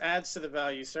 that just adds to the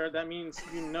value, sir. That means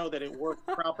you know that it worked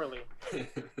properly.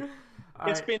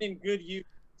 It's been in good use.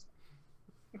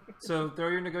 So throw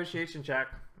your negotiation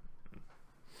check.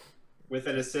 With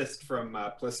an assist from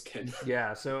Pliskin.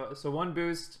 Yeah, so 1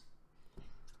 boost.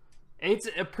 It's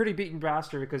a pretty beaten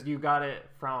blaster because you got it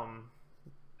from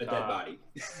A dead body.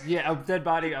 Yeah, a dead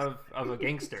body of a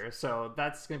gangster. So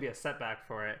that's gonna be a setback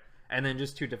for it. And then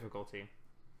just 2 difficulty.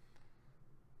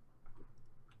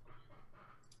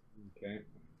 Okay.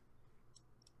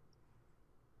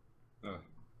 Oh.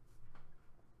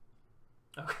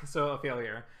 Okay, so a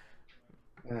failure.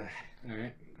 All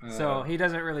right. So he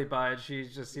doesn't really budge.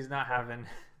 He's not having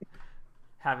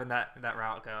that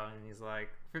route go, and he's like,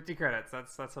 50 credits.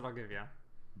 That's what I'll give you.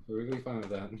 We're really fine with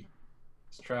that.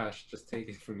 It's trash. Just take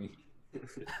it from me.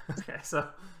 Okay, so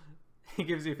he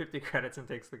gives you 50 credits and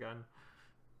takes the gun.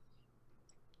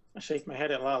 I shake my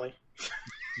head at Lolly.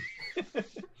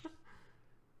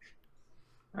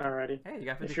 Alrighty. Hey, you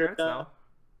got 50 If you're credits though.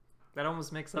 That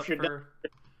almost makes up if you're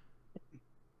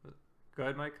for. Go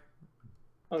ahead, Mike.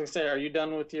 I was gonna say, are you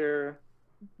done with your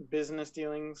business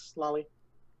dealings, Lolly?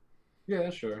 Yeah,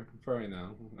 sure. For right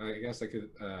now, I guess I could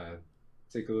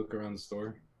take a look around the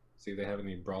store, see if they have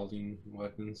any brawling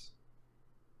weapons.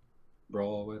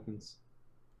 Brawl weapons.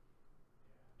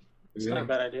 It's not a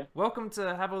bad idea. Welcome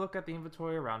to have a look at the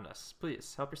inventory around us.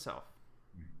 Please help yourself.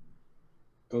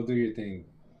 Go do your thing,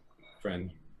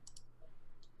 friend.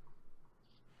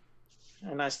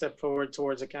 And I step forward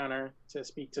towards the counter to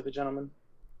speak to the gentleman.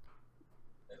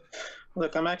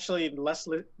 Look, I'm actually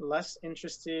less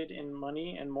interested in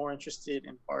money and more interested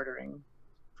in bartering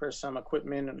for some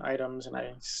equipment and items, and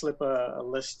I slip a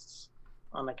list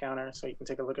on the counter so you can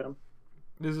take a look at them.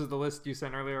 This is the list you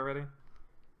sent earlier already?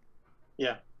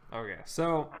 Yeah. Okay,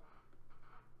 so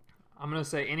I'm going to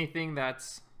say anything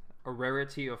that's a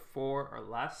rarity of 4 or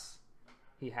less,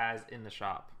 he has in the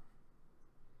shop.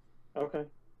 Okay.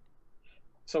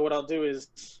 So what I'll do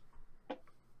is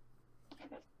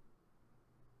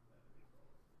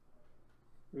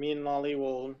me and Lolly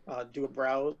will do a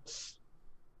browse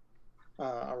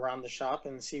around the shop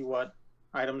and see what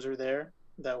items are there.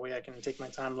 That way I can take my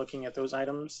time looking at those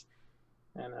items,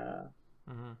 and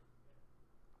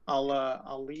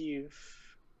I'll leave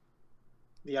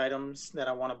the items that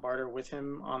I want to barter with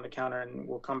him on the counter, and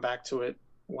we'll come back to it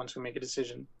once we make a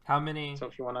decision. How many So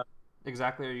if you want to,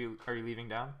 exactly are you leaving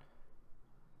down?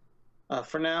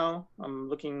 For now, I'm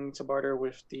looking to barter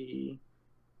with the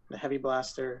heavy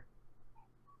blaster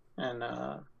and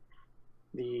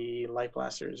the light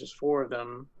blasters. There's 4 of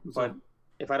them, but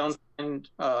if I don't find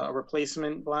a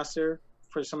replacement blaster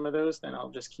for some of those, then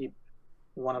I'll just keep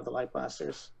one of the light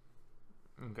blasters.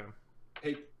 Okay.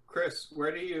 Hey, Chris,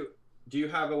 where do you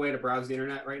have a way to browse the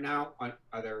internet right now? If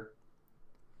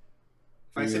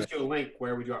I sent you a link,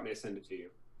 where would you want me to send it to you?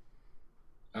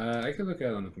 I can look at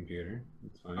it on the computer.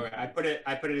 It's fine. Okay,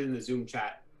 I put it in the Zoom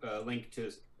chat. Link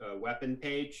to a weapon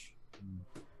page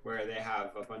where they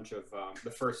have a bunch of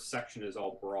the first section is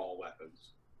all brawl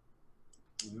weapons.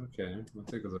 Okay, we'll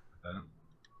take a look at that.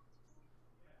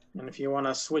 And if you want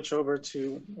to switch over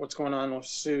to what's going on with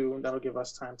Sue, that'll give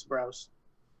us time to browse.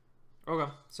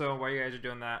 Okay, so while you guys are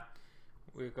doing that,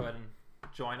 we'll go ahead and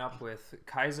join up with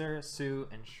Kaiser, Sue,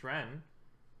 and Shren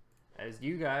as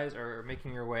you guys are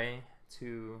making your way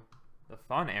to the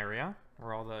fun area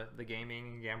where all the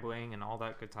gaming, gambling, and all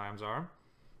that good times are.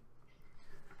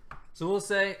 So we'll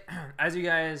say, as you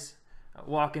guys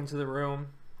walk into the room,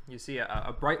 you see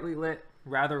a brightly lit,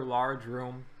 rather large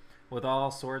room with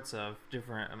all sorts of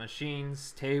different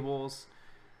machines, tables,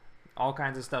 all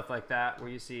kinds of stuff like that, where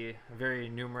you see very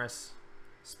numerous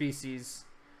species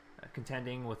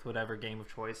contending with whatever game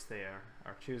of choice they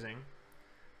are choosing.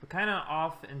 But kind of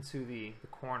off into the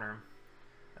corner,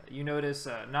 you notice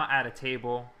not at a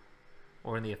table,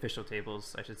 or in the official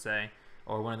tables, I should say,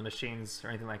 or one of the machines or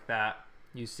anything like that,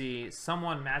 you see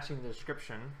someone matching the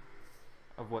description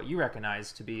of what you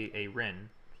recognize to be a Rin.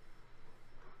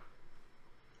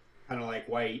 Kind of like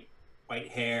white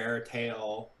hair,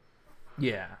 tail.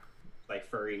 Yeah. Like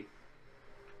furry.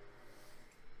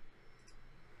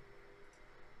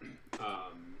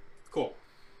 Cool.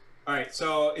 All right.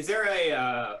 So, is there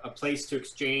a place to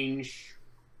exchange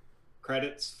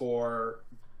credits for?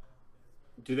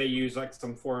 Do they use like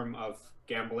some form of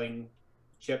gambling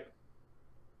chip?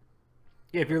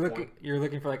 Yeah, if you're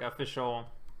looking for like official,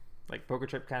 like poker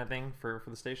chip kind of thing for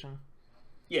the station.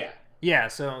 Yeah. Yeah.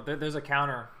 So there's a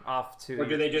counter off to. Or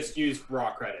do they just use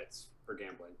raw credits for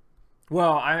gambling?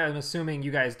 Well, I'm assuming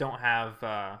you guys don't have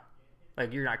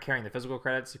like you're not carrying the physical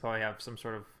credits. You probably have some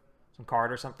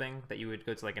card or something that you would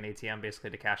go to like an ATM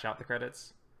basically to cash out the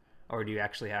credits, or do you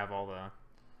actually have all the?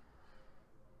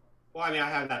 Well, I mean, I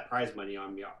have that prize money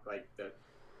on me, like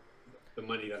the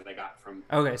money that I got from.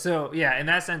 Okay, so yeah, in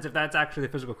that sense, if that's actually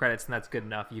the physical credits, then that's good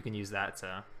enough. You can use that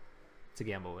to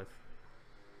gamble with.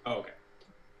 Oh, okay.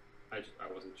 I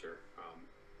wasn't sure.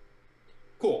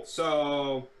 Cool.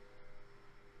 So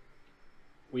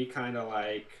we kind of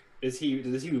like. Does he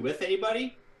with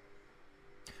anybody?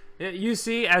 You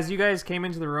see, as you guys came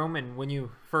into the room, and when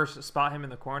you first spot him in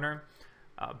the corner,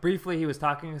 briefly he was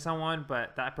talking to someone,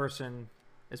 but that person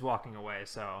is walking away,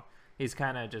 so he's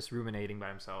kind of just ruminating by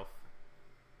himself.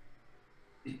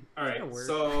 All right,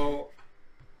 so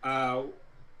I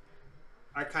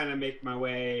kind of make my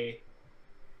way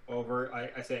over.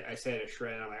 I say to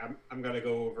Shren, I'm gonna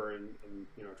go over and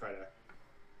try to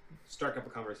strike up a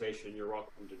conversation. You're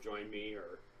welcome to join me,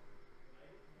 or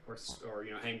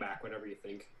hang back, whatever you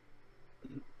think.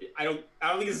 I don't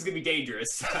think this is gonna be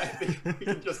dangerous. I think we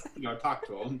can just talk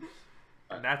to him.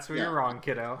 That's where you're wrong,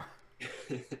 kiddo.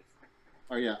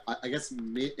 Oh yeah, I guess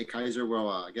me and Kaiser will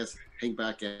I guess hang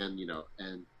back and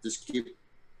and just keep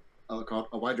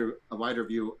a wider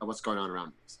view of what's going on around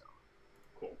me. So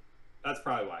cool. That's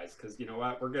probably wise because you know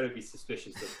what, we're gonna be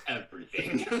suspicious of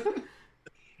everything,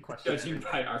 judging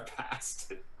by our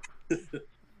past.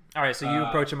 All right, so you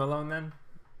approach him alone then.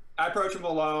 I approach him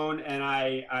alone, and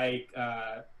I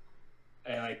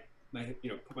like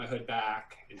put my hood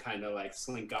back and kind of like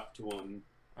slink up to him.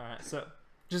 All right, so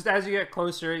just as you get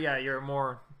closer, yeah, you're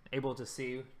more able to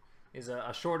see. Is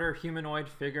a shorter humanoid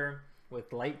figure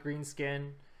with light green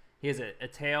skin. He has a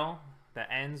tail that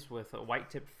ends with a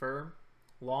white-tipped fur,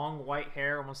 long white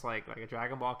hair, almost like a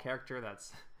Dragon Ball character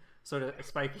that's sort of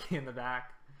spiky in the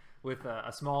back, with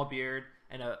a small beard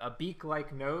and a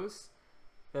beak-like nose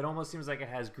that almost seems like it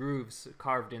has grooves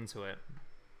carved into it.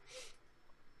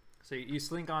 So you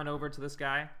slink on over to this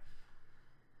guy.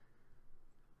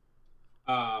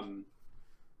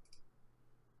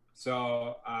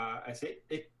 So I say,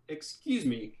 excuse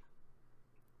me,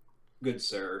 good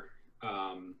sir.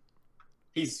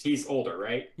 He's older,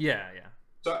 right? Yeah.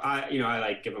 So I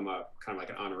like give him a kind of like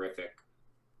an honorific.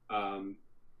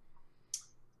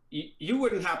 You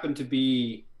wouldn't happen to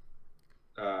be.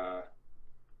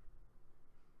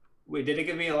 Wait, did it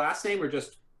give me a last name or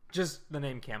just the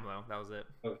name Camlo? That was it.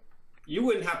 Oh, you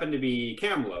wouldn't happen to be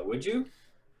Camlo, would you?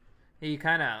 He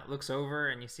kind of looks over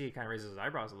and you see he kind of raises his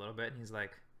eyebrows a little bit, and he's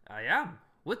like, "I am.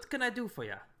 What can I do for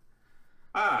you?"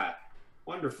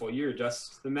 Wonderful. You're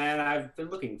just the man I've been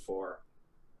looking for.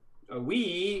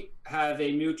 We have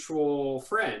a mutual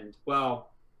friend.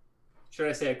 Well, should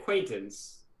I say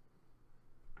acquaintance?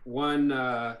 One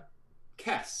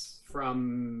Kess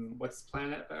from what's the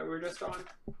planet that we were just on?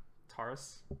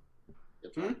 Taurus.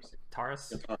 Yep.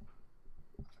 Taurus. Yep.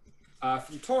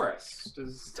 From Taurus.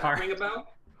 Does that ring a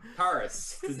bell?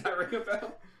 Taurus. Does that ring a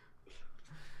bell?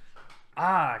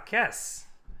 Ah, Kess.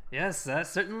 Yes, that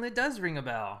certainly does ring a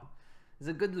bell. He's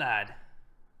a good lad.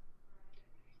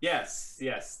 Yes,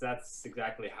 that's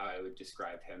exactly how I would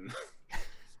describe him.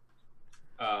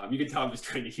 You can tell I'm just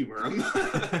trying to humor him.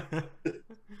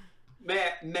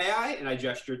 May I? And I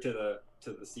gesture to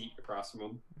the seat across from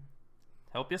him.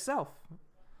 Help yourself.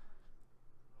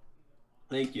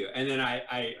 Thank you. And then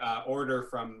I order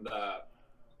from the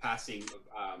passing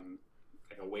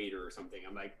like a waiter or something.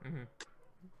 I'm like,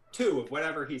 2 of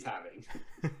whatever he's having.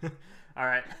 All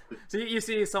right. So you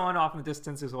see someone off in the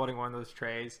distance who's holding one of those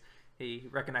trays. He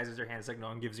recognizes your hand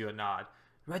signal and gives you a nod.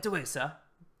 Right away, sir.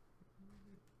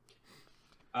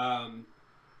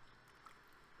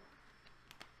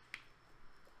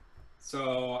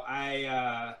 So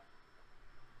I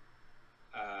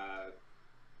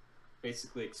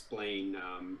basically explain.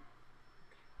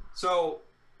 So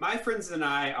my friends and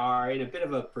I are in a bit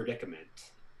of a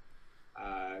predicament.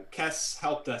 Kess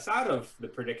helped us out of the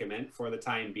predicament for the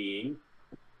time being,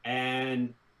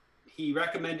 and he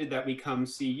recommended that we come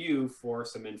see you for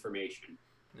some information.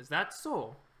 Is that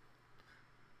so?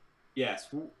 Yes,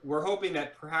 we're hoping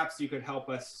that perhaps you could help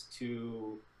us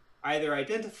to either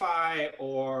identify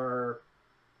or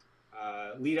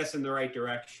lead us in the right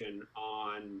direction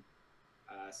on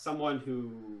someone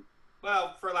who,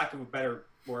 well, for lack of a better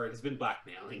word, has been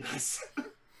blackmailing us.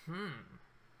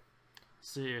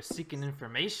 So you're seeking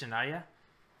information, are you?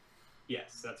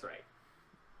 Yes, that's right.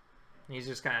 He's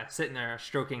just kind of sitting there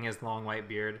stroking his long white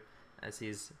beard as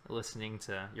he's listening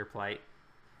to your plight.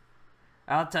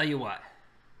 I'll tell you what.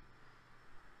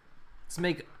 Let's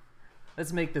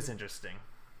make this interesting.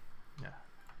 Yeah.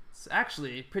 It's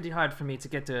actually pretty hard for me to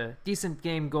get a decent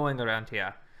game going around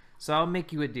here. So I'll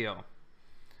make you a deal.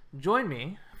 Join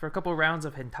me for a couple rounds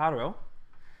of Hintaro,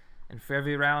 and for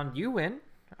every round you win,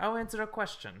 I'll answer a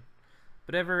question.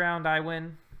 But every round I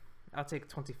win, I'll take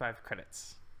 25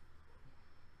 credits.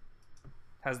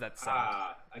 How's that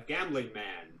sound? A gambling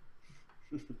man.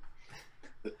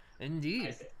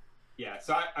 Indeed. Yeah,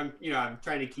 so I'm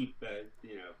trying to keep the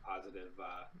positive.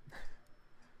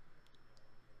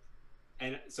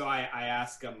 And so I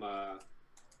ask him,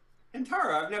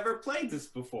 Hintaro, I've never played this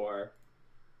before.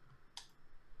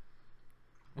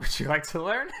 Would you like to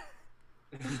learn?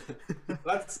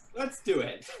 Let's do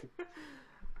it.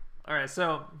 All right,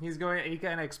 so he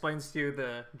kind of explains to you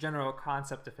the general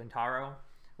concept of Hintaro,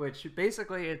 which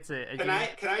basically it's a Can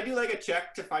I do like a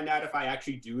check to find out if I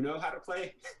actually do know how to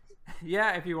play?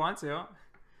 Yeah, if you want to.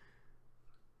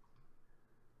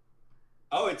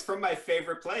 Oh, it's from my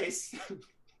favorite place.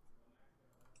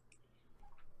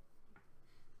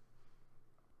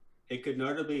 It could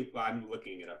notably. Well, I'm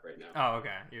looking it up right now. Oh,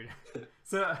 okay.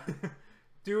 So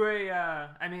do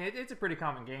I mean, it's a pretty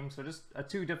common game, so just a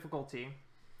 2 difficulty,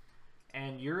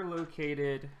 and you're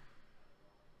located.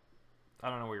 I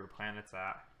don't know where your planet's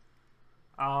at.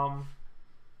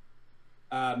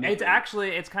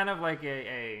 It's kind of like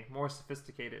a more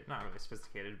sophisticated, not really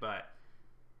sophisticated, but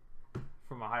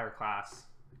from a higher class,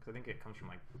 because I think it comes from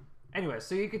like. Anyway,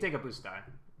 so you could take a boost die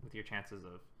with your chances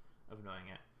of knowing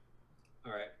it.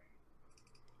 All right.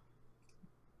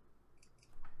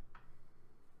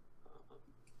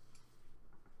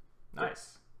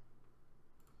 Nice.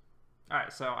 All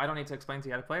right, so I don't need to explain to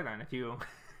you how to play then, if you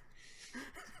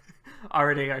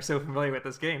already are so familiar with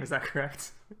this game. Is that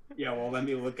correct? Yeah, well, let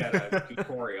me look at a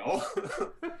tutorial.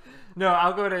 No,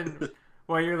 I'll go to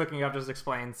while you're looking up. Just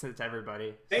explain to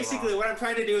everybody. Basically, what I'm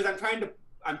trying to do is I'm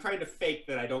trying to fake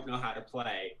that I don't know how to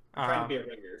play. I'm trying to be a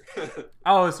ringer.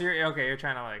 Oh, so you're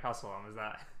trying to like hustle them. Is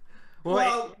that?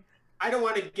 Well, I don't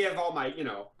want to give all my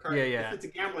current, Yeah. If it's a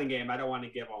gambling game, I don't want to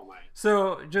give all my.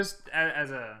 So just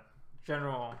as a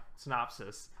general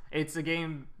synopsis, it's a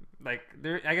game like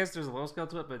I guess there's a little skill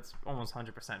to it, but it's almost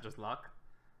 100% just luck.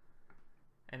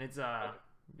 And it's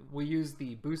we use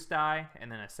the boost die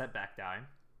and then a setback die,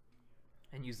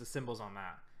 and use the symbols on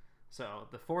that. So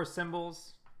the 4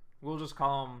 symbols, we'll just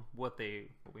call them what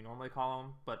we normally call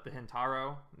them, but the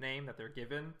Hintaro name that they're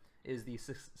given is the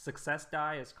success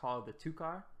die is called the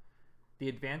Tukar. The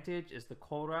advantage is the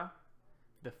Kora.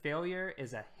 The failure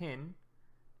is a Hin.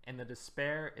 And the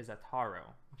despair is a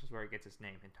Taro, which is where it gets its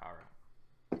name, Hintaro.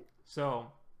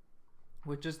 So,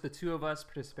 with just the 2 of us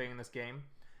participating in this game,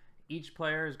 each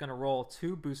player is going to roll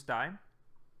 2 boost die.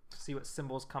 to see what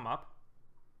symbols come up.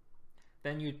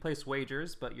 Then you'd place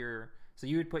wagers, but so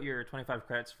you would put your 25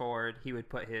 credits forward. He would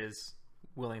put his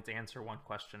willing to answer one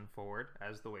question forward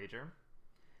as the wager.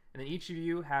 And then each of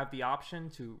you have the option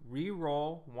to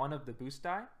re-roll one of the boost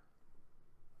die.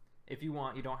 If you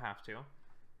want, you don't have to.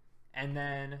 And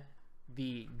then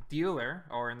the dealer,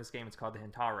 or in this game it's called the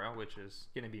Hintaro, which is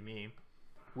going to be me,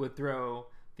 would throw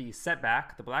the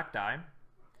setback, the black die,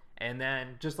 and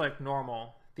then just like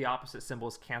normal, the opposite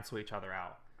symbols cancel each other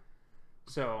out.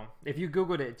 So if you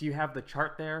Googled it, do you have the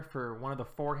chart there for one of the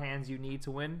 4 hands you need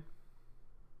to win?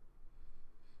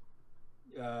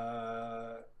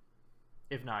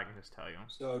 If not, I can just tell you.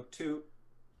 So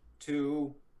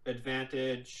two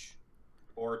advantage,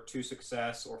 or 2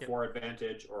 success, or 4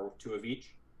 advantage, or 2 of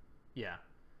each. Yeah.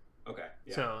 Okay.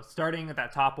 Yeah. So starting at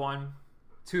that top one,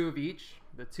 2 of each,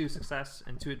 the 2 success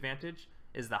and 2 advantage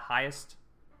is the highest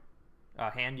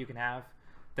hand you can have.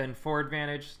 Then 4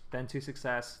 advantage, then 2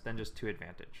 success, then just 2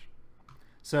 advantage.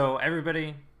 So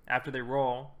everybody, after they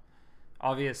roll,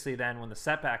 obviously then when the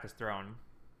setback is thrown,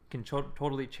 can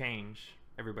totally change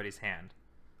everybody's hand.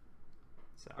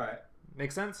 So, all right.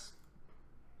 Make sense?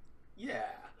 Yeah.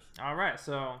 All right,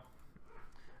 so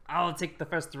I'll take the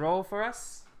first roll for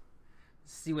us.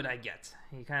 See what I get.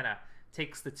 He kind of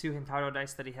takes the 2 Hintaro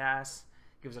dice that he has,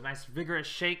 gives a nice vigorous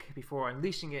shake before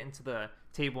unleashing it into the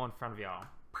table in front of y'all.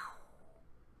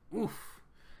 Oof,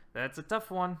 that's a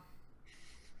tough one.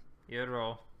 Your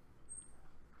roll.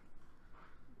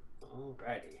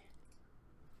 Alrighty.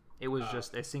 It was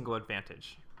just a single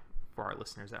advantage for our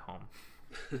listeners at home.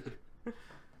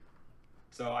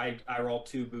 So I roll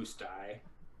 2 boost die.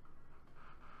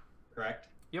 Correct?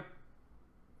 Yep.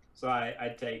 So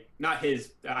I take, not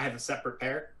his, I have a separate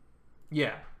pair.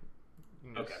 Yeah.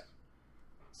 Okay.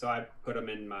 So I put them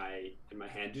in my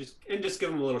hand, just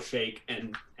give them a little shake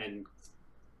and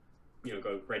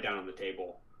go right down on the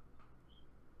table.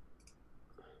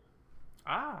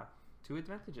 Ah, 2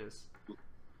 advantages.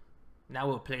 Now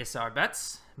we'll place our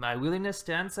bets. My willingness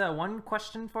to answer one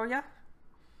question for you.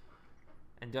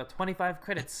 And your 25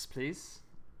 credits, please.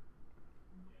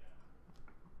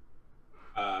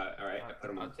 All right, I put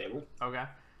them on the table. Okay.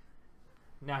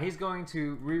 Now he's going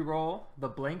to re-roll the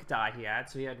blank die he had.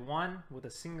 So he had 1 with a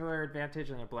singular advantage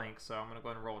and a blank. So I'm going to go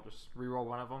ahead and roll. Just re-roll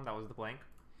one of them. That was the blank.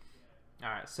 All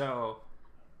right, so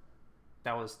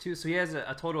that was 2. So he has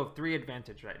a total of 3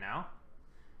 advantage right now.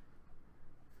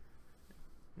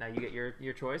 Now you get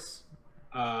your choice.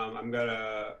 I'm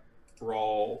gonna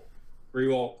roll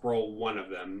one of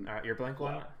them. All right, your blank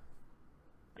one.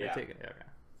 Yeah. I take it. Okay.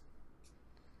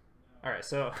 All right,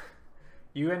 so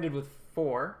you ended with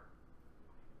 4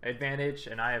 advantage,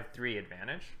 and I have 3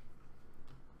 advantage.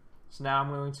 So now I'm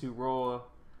going to roll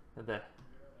the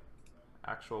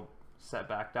actual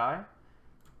setback die,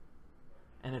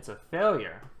 and it's a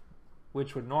failure,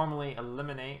 which would normally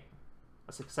eliminate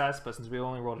a success, but since we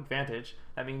only rolled advantage,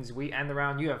 that means we end the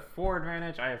round. You have 4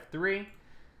 advantage, I have 3.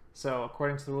 So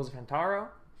according to the rules of Hintaro,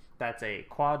 that's a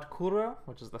quad kuro,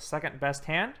 which is the 2nd best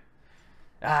hand.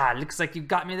 Ah, looks like you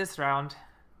got me this round.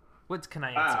 What can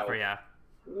I answer for ya?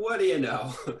 What do you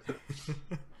know?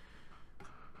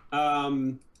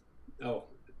 Oh.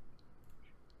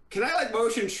 Can I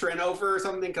motion Shrin over or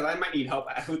something? Because I might need help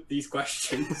with these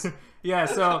questions. Yeah,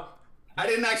 so I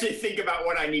didn't actually think about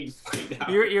what I need to find out.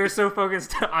 you're so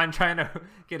focused on trying to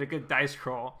get a good dice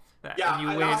roll that you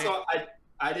win. Also,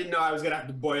 I didn't know I was gonna have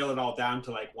to boil it all down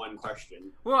to one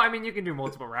question. Well, I mean, you can do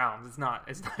multiple rounds. It's not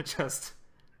just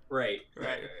right.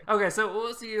 Okay, so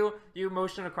we'll see you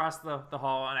motion across the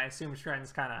hall, and I assume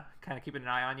Shren's kind of keeping an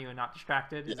eye on you and not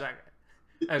distracted. Is that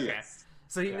okay? Yes.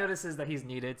 So he notices that he's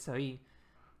needed, so he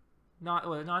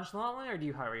nonchalantly, or do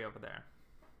you hurry over there?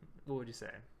 What would you say?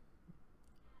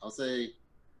 I'll say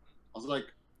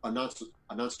nonchalantly.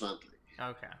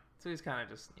 Okay, so he's kind of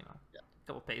just a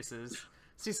couple paces,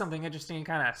 sees something interesting,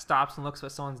 kind of stops and looks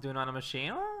what someone's doing on a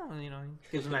machine. Oh, he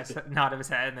gives a nice nod of his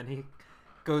head, and then he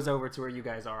goes over to where you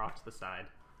guys are off to the side.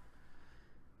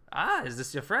 Ah, is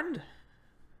this your friend?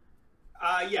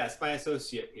 Yes, my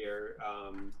associate here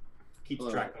keeps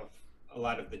track of a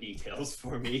lot of the details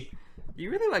for me.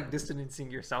 You really like distancing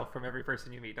yourself from every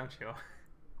person you meet, don't you?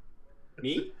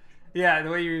 Me? Yeah, the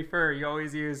way you refer, you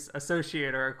always use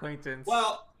associate or acquaintance.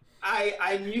 Well,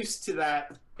 I'm used to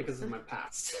that because of my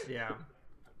past. Yeah.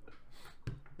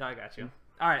 No, I got you.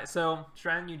 All right, so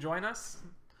Shren, you join us.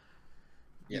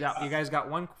 Yes. You guys got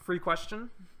 1 free question.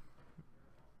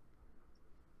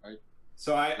 Right.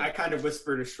 So I kind of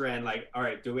whisper to Shren, all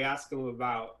right, do we ask him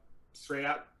straight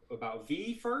up about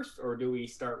V first, or do we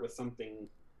start with something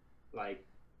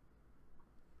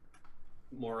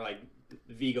more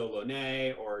Vigo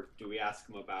Lone, or do we ask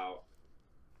him about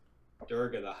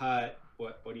Durga the Hutt?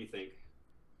 What do you think?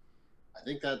 I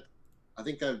think that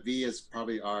V is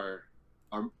probably our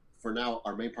for now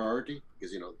our main priority,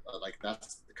 because like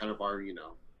that's the kind of our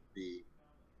the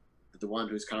one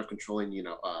who's kind of controlling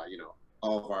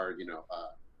all of our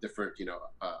different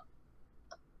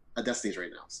destinies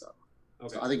right now. So,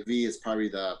 Okay. so I think V is probably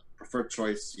the preferred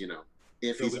choice.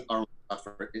 If So he's we- our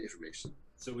for information.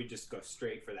 So we just go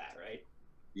straight for that, right?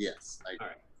 Yes. All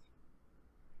right.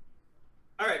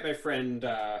 All right, my friend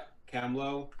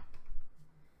Camlo.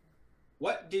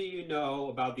 What do you know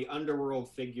about the underworld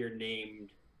figure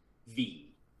named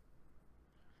V?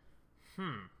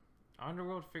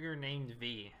 Underworld figure named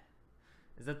V.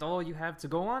 Is that all you have to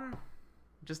go on?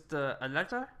 Just a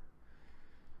letter?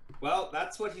 Well,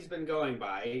 that's what he's been going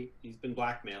by. He's been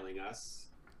blackmailing us.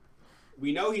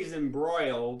 We know he's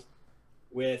embroiled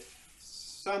with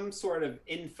some sort of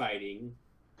infighting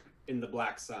in the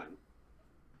Black Sun.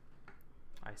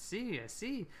 I see.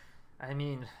 I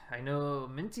mean, I know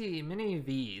many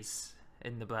V's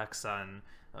in the Black Sun.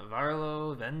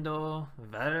 Varlo, Vendo,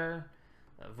 Vetter,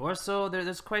 Vorso.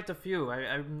 There's quite a few.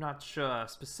 I'm not sure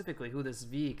specifically who this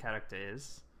V character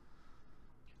is.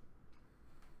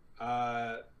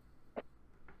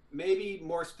 Maybe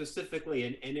more specifically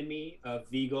an enemy of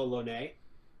Vigo Lone.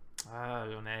 Ah,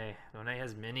 Lone. Lone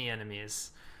has many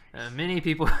enemies. Many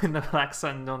people in the Black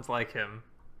Sun don't like him.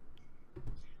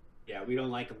 Yeah, we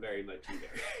don't like him very much either.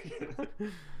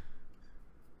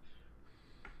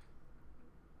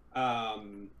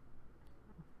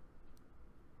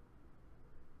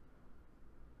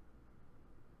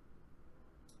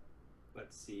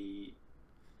 Let's see.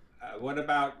 What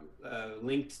about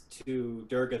linked to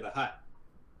Durga the Hutt?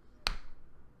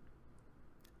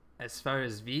 As far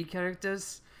as V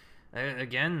characters,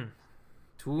 again,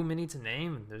 too many to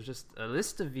name. There's just a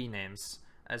list of V names.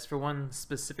 As for one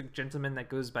specific gentleman that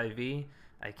goes by V,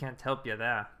 I can't help you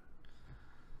there.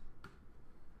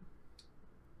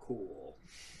 Cool.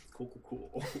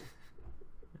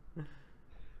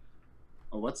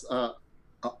 What's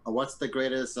the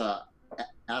greatest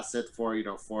asset for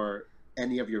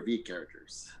any of your V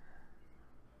characters?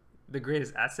 The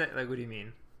greatest asset? Like, what do you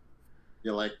mean?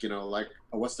 Yeah,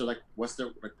 what's their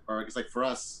or I guess for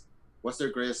us, what's their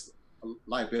greatest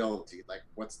liability? Like,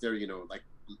 what's their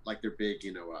like their big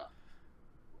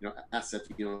asset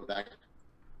that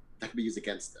can be used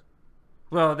against them?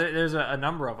 Well, there's a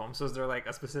number of them. So is there like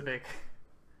a specific?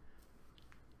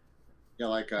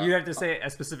 Yeah, you have to say a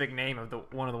specific name of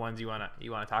one of the ones you wanna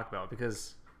talk about,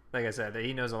 because, like I said,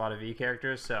 he knows a lot of V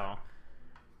characters, so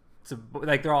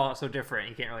like they're all so different.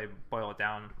 You can't really boil it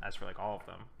down as for like all of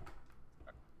them,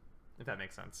 if that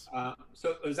makes sense.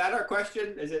 So is that our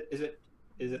question? Is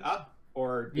it up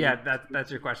or? Yeah, that's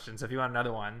your question. So if you want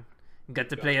another one, you get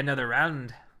to play another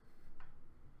round.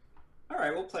 All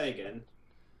right, we'll play again.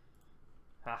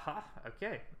 Haha.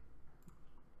 Okay.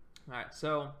 All right.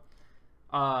 So,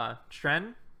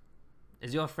 Tren,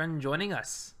 is your friend joining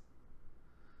us?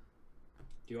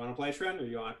 Do you want to play Shren, or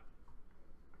do you want?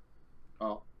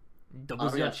 Oh.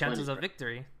 Doubles your chances of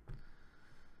victory.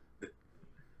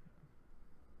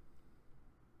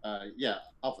 Yeah,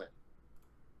 I'll play.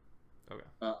 Okay.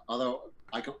 Although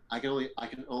I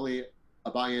can only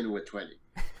buy in with 20.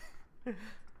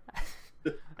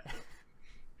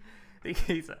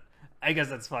 I guess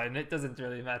that's fine. It doesn't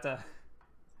really matter.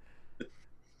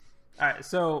 All right,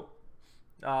 so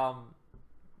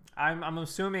I'm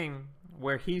assuming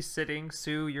where he's sitting,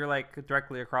 Sue, you're like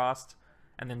directly across,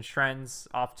 and then Shren's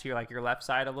off to your left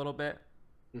side a little bit.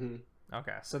 Mm-hmm.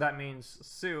 Okay, so that means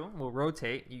Sue will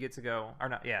rotate. You get to go, or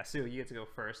not? Yeah, Sue, you get to go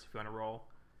first if you want to roll.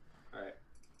 All right.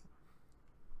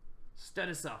 Start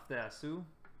us off there, Sue.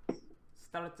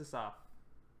 Start us off.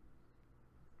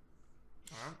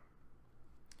 All right.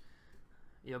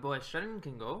 Your boy Shredden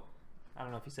can go. I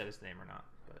don't know if he said his name or not,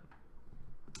 but.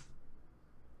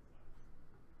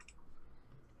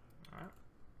 All right.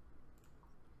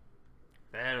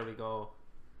 There we go.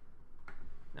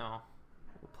 No.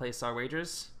 We'll place our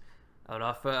wagers. I would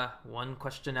offer 1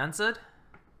 question answered,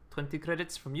 20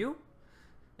 credits from you,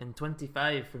 and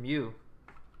 25 from you.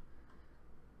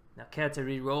 Now, care to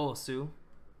re-roll, Sue?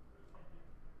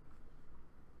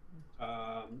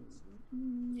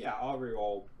 Yeah, I'll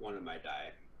re-roll one of my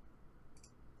die.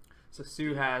 So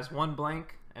Sue has 1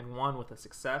 blank and 1 with a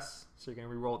success. So you're going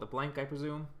to re-roll the blank, I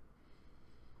presume?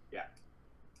 Yeah.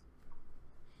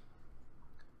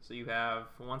 So you have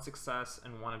 1 success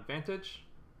and 1 advantage.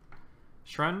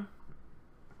 Shren?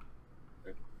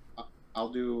 I'll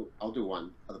do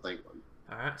 1 of the blank one.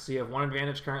 Alright, so you have 1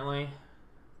 advantage currently.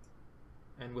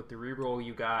 And with the re-roll,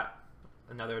 you got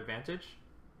another advantage.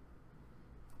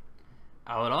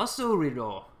 I would also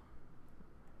reroll.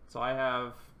 So I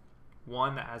have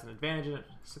one that has an advantage and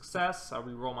success. I'll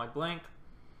reroll my blank.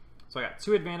 So I got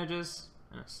 2 advantages,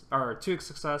 or 2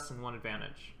 success and 1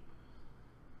 advantage.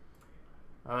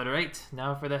 Alright,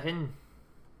 now for the hidden.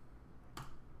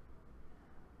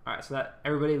 Alright, so that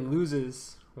everybody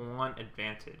loses 1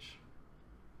 advantage.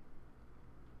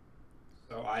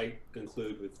 So I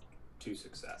conclude with 2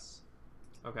 success.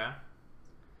 Okay.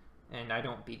 And I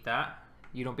don't beat that.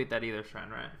 You don't beat that either, Shren,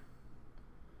 right?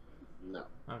 No.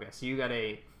 Okay, so you got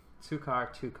a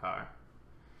 2-car, 2-car.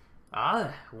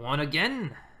 Ah, 1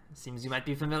 again. Seems you might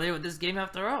be familiar with this game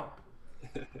after all.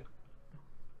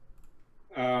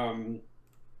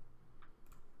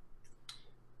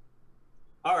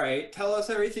 All right, tell us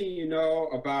everything you know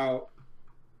about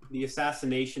the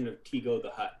assassination of Tigo the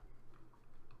Hutt.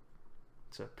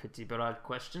 It's a pretty broad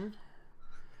question.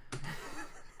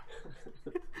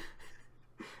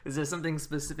 Is there something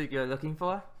specific you're looking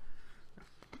for?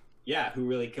 Yeah, who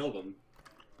really killed him?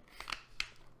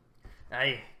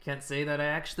 I can't say that I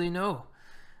actually know.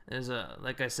 There's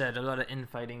like I said, a lot of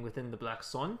infighting within the Black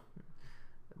Sun.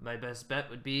 My best bet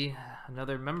would be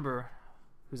another member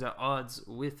who's at odds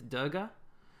with Durga.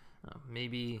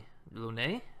 Maybe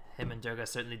Lune. Him and Durga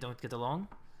certainly don't get along.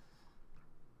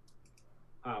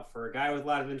 For a guy with a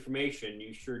lot of information,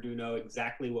 you sure do know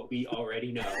exactly what we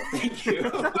already know. Thank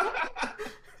you.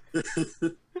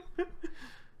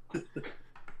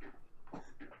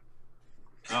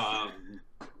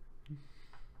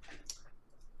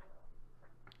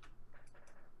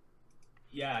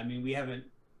 Yeah, I mean, we haven't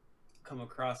come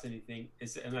across anything.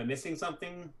 Am I missing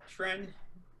something, Shren?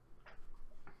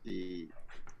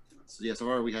 So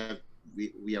far we have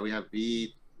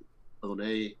B,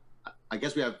 Lone. I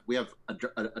guess we have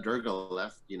a Durga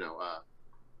left. You know, I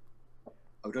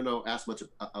don't know as much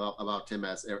about him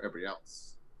as everybody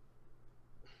else.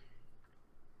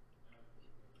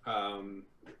 I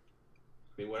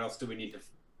mean, what else do we need to?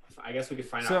 I guess we could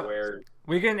find out where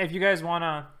we can. If you guys want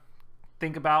to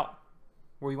think about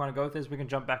where you want to go with this, we can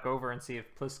jump back over and see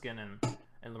if Pliskin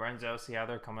and Lorenzo, see how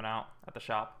they're coming out at the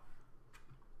shop.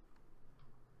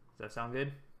 Does that sound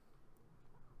good?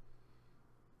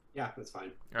 Yeah, that's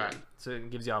fine. All right, so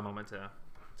it gives you all a moment to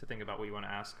think about what you want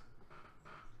to ask.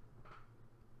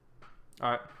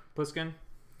 All right, Pliskin,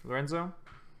 Lorenzo.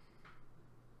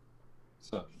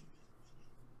 So,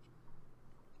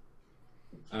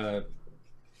 I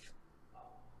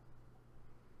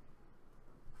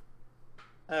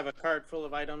have a card full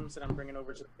of items that I'm bringing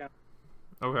over to the counter.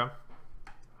 Okay.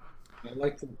 I'd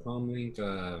like to calmly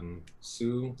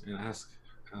Sue and ask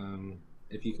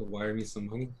if you could wire me some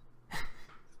money.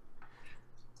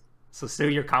 So Sue,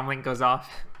 your comm link goes off.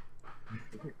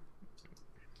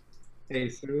 Hey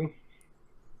Sue.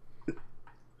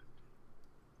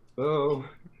 Oh.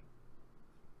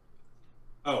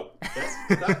 Oh, yes.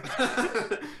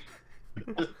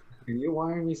 Can you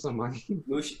wire me some money?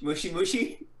 Mushy. What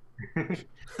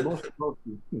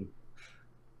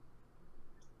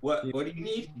do you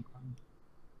need?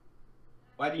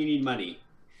 Why do you need money?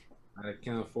 I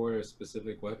can't afford a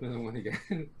specific weapon I want to get.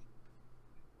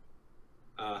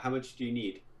 How much do you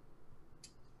need?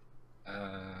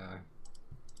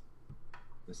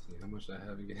 Let's see, how much I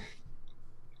have again?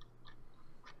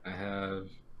 I have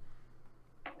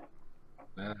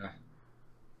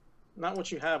Not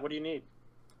what you have. What do you need?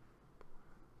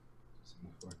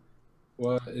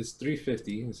 well, it's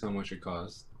 $350 is how much it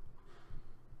costs.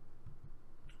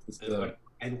 It's the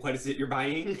And what is it you're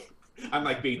buying? I'm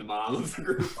like being the mom of the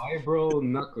group. Vibro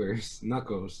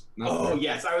Knuckles. Oh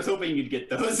yes, I was hoping you'd get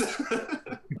those.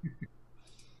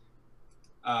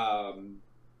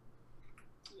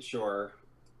 Sure.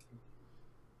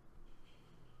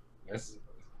 Yes.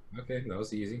 Okay, that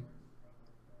was easy.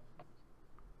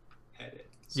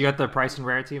 Edit. You got the price and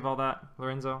rarity of all that,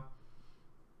 Lorenzo?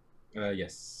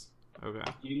 Yes.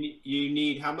 Okay. You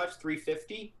need how much?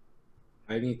 350?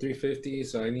 I need 350,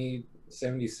 so I need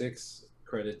 76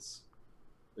 credits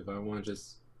if I want to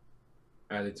just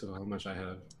add it to how much I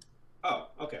have. Oh,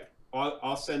 okay.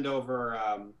 I'll send over.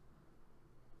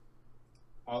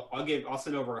 I'll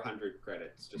send over 100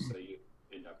 credits just so you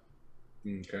end up.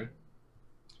 Okay.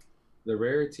 The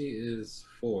rarity is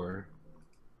 4.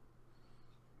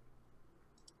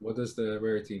 What does the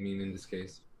rarity mean in this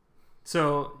case?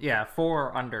 So yeah, 4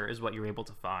 or under is what you're able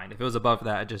to find. If it was above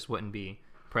that, it just wouldn't be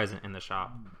present in the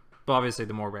shop. But obviously,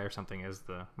 the more rare something is,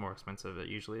 the more expensive it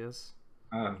usually is.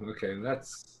 Ah, okay. That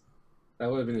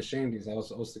would have been a shame because I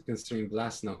was also considering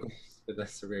Blast Knuckles, but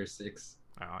that's a rare 6.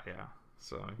 Oh yeah,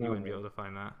 so you wouldn't be able to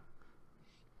find that.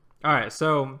 All right,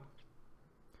 so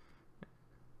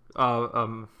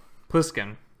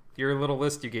Pliskin, your little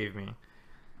list you gave me.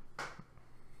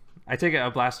 I take it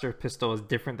a blaster pistol is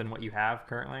different than what you have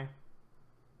currently.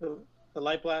 The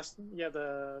light blast, yeah,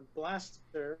 the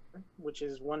blaster, which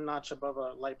is one notch above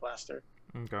a light blaster.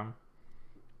 Okay.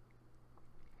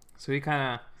 So he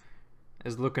kind of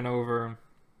is looking over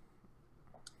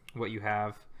what you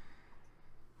have.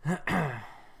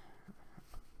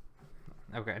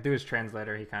 Okay, do his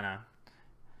translator. He kind of.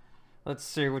 Let's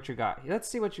see what you got. Let's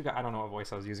see what you got. I don't know what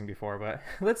voice I was using before, but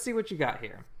let's see what you got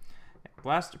here.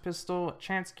 Blaster pistol,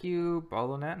 chance cube,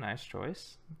 bolo net, nice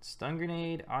choice. Stun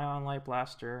grenade, ion light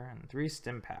blaster, and 3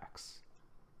 stim packs.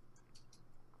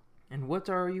 And what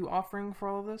are you offering for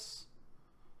all of this?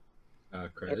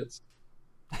 Credits.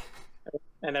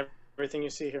 And everything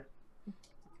you see here.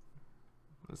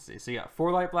 Let's see. So you got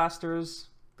 4 light blasters,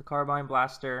 the carbine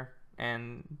blaster,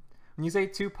 and when you say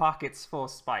 2 pockets full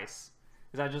of spice,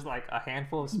 is that just like a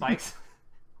handful of spice?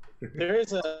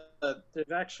 There's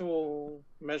there's actual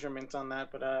measurements on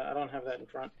that, but I don't have that in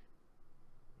front.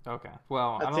 Okay.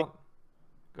 Well, I don't.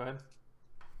 Go ahead.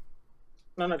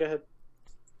 No, go ahead.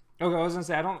 Okay, I was gonna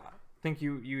say I don't think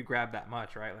you would grab that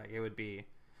much, right? Like it would be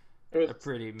a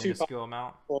pretty minuscule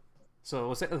amount. So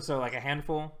we'll say like a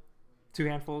handful, 2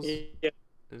 handfuls. Yeah.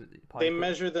 They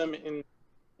measure them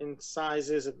in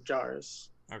sizes of jars.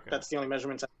 Okay. That's the only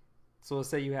measurements. So let's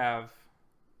say you have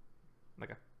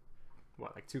like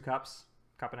like 2 cups,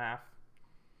 cup and a half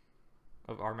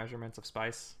of our measurements of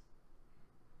spice.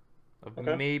 Of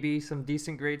maybe some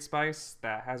decent grade spice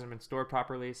that hasn't been stored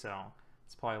properly, so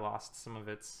it's probably lost some of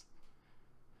its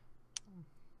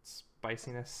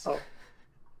spiciness.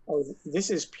 Oh, this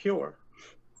is pure.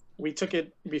 We took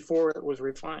it before it was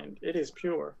refined. It is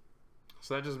pure.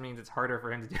 So that just means it's harder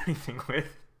for him to do anything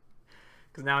with.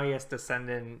 Because now he has to send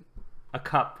in a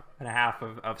cup and a half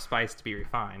of spice to be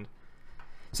refined.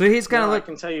 So he's kind of I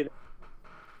can tell you,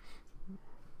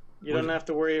 you don't have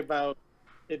to worry about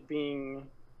it being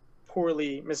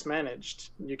poorly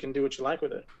mismanaged. You can do what you like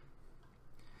with it.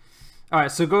 All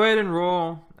right, so go ahead and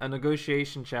roll a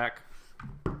negotiation check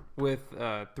with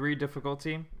 2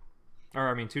 difficulty,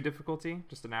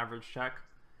 just an average check,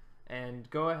 and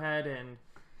go ahead and.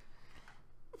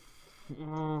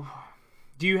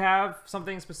 Do you have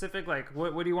something specific? Like,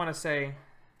 what do you want to say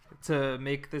to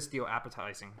make this deal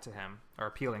appetizing to him or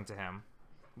appealing to him?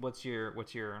 What's your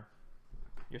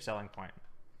selling point?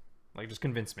 Like, just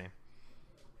convince me.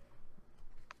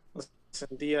 Listen,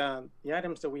 the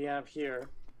items that we have here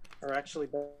are actually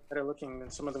better looking than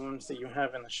some of the ones that you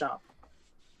have in the shop.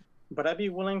 But I'd be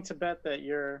willing to bet that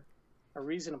you're a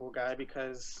reasonable guy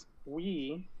because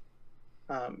we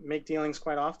make dealings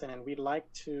quite often, and we'd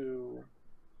like to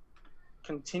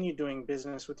continue doing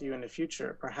business with you in the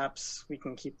future. Perhaps we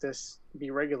can keep this be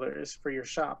regulars for your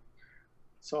shop.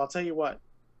 So I'll tell you what,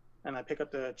 and I pick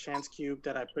up the chance cube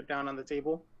that I put down on the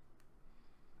table.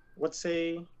 Let's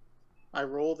say I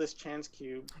roll this chance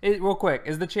cube. Real quick,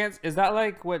 is that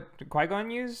like what Qui-Gon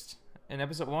used in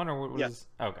episode 1 or what? Yes.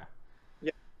 Okay.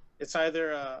 Yeah, it's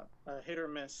either a hit or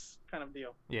miss kind of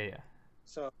deal. Yeah.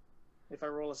 So if I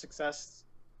roll a success,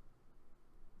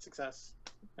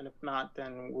 and if not,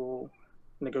 then we'll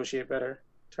negotiate better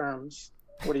terms.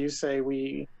 What do you say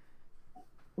we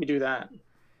do that?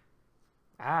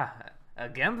 A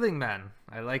gambling man.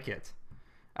 I like it.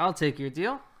 I'll take your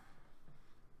deal.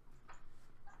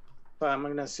 But I'm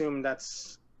going to assume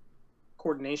that's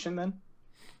coordination then.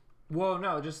 Well,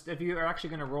 no, just if you are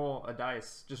actually going to roll a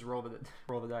dice, just roll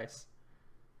the dice.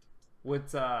 What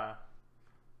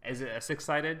is it a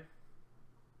 6-sided?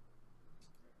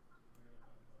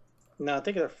 No, I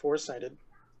think they're 4-sided.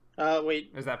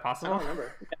 Wait. Is that I possible? don't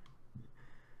remember.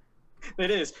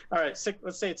 It is. All right,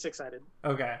 let's say it's 6-sided.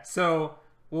 Okay, so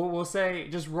we'll say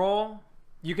just roll.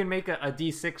 You can make a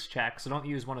D6 check, so don't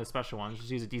use one of the special ones.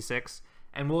 Just use a D6.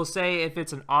 And we'll say if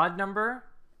it's an odd number,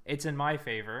 it's in my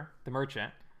favor, the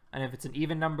merchant. And if it's an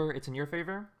even number, it's in your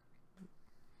favor.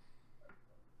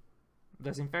 Does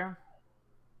that seem fair?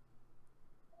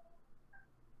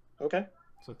 Okay.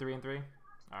 So 3 and 3? All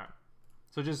right.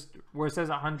 So just where it says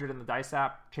 100 in the dice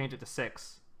app, change it to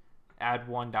 6. Add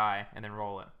 1 die, and then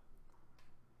roll it.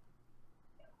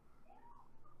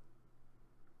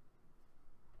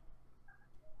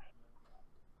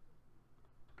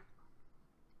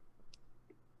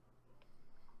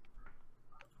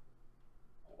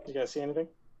 You guys see anything?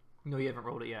 No, you haven't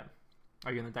rolled it yet.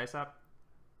 Are you in the dice app?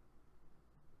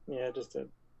 Yeah, I just did.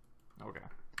 Okay.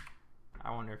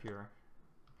 I wonder if you're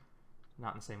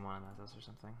not in the same one as us or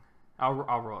something. I'll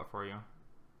roll it for you.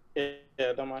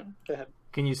 Yeah, don't mind. Go ahead.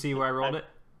 Can you see where I rolled it?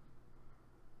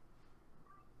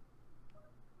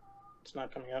 It's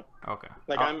not coming up. Okay.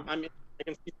 Like I'm I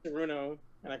can see Saruno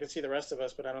and I can see the rest of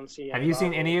us, but I don't see. Have you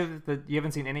seen any of the? You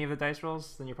haven't seen any of the dice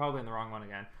rolls? Then you're probably in the wrong one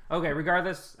again. Okay,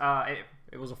 regardless,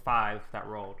 it was a 5 that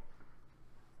rolled.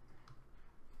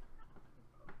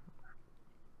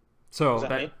 So Was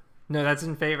that me? no, that's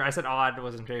in favor. I said odd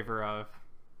was in favor of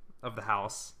the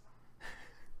house.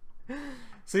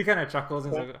 So he kind of chuckles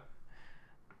and he's like,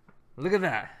 "Look at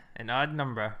that, an odd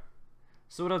number."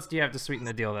 So what else do you have to sweeten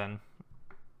the deal then?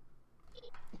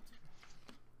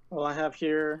 Well, I have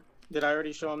here. Did I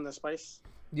already show him the spice?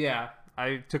 Yeah,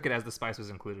 I took it as the spice was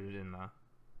included in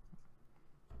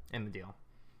the deal.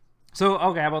 So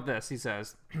okay, how about this? He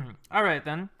says, "All right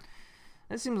then.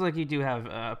 It seems like you do have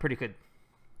a pretty good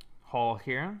haul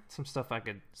here. Some stuff I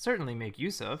could certainly make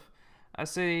use of. I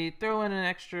say throw in an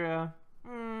extra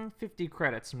 50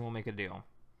 credits and we'll make a deal."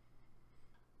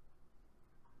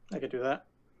 I could do that.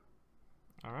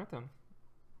 All right then.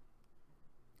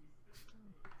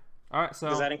 All right, so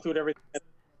Does that include everything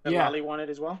that Yeah. Lolly wanted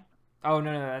as well? oh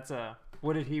no, that's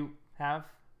what did he have?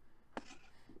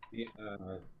 Yeah,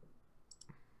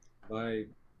 Vibro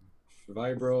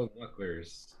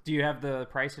Knucklers. Do you have the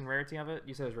price and rarity of it?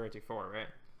 You said it was rarity 4, right?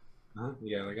 Huh?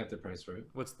 Yeah, I got the price for it.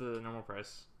 What's the normal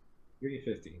price?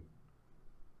 $3.50.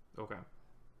 Okay.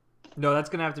 No, that's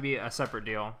gonna have to be a separate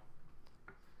deal.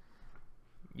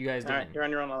 You guys All right, didn't. you're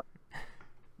on your own, Lolly.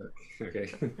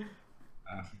 Okay.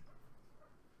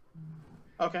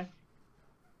 Okay.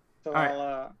 So All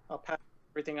right. I'll pass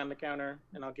everything on the counter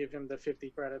and I'll give him the 50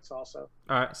 credits also.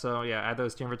 All right, so yeah, add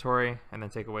those to inventory and then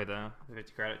take away the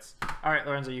 50 credits. All right,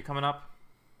 Lorenzo, you coming up?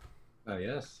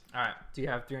 Yes, All right. Do you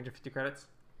have 350 credits?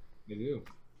 I do.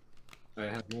 I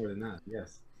have more than that.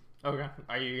 Yes. Okay.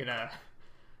 Are you gonna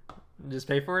just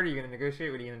pay for it? Or are you gonna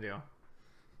negotiate? What are you gonna do?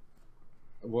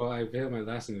 Well, I failed my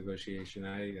last negotiation.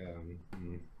 I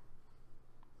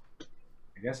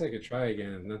guess I could try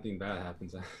again if nothing bad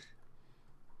happens.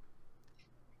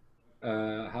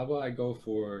 How about I go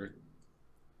for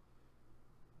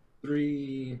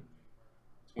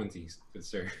 320, good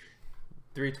sir.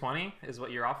 320 is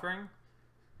what you're offering.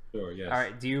 Sure. Yes. All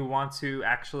right. Do you want to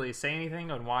actually say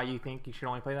anything on why you think you should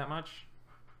only play that much?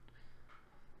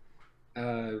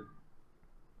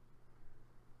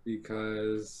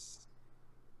 Because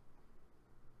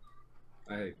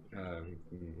I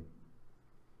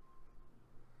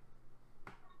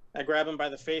I grab him by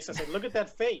the face. I said, "Look at that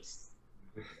face."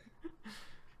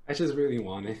 I just really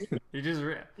want it. You just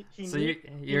He so need-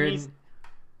 you're needs-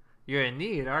 you're in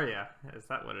need, are you? Is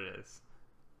that what it is?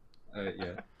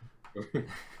 Yeah.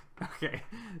 Okay.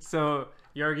 So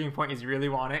your arguing point is you really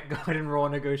want it. Go ahead and roll a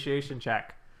negotiation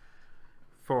check.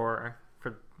 For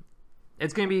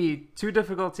it's going to be 2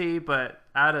 difficulty, but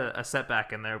add a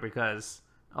setback in there because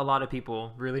a lot of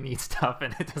people really need stuff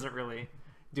and it doesn't really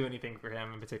do anything for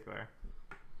him in particular.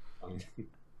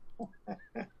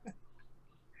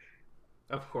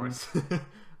 Of course.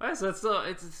 Alright, so it's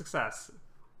a success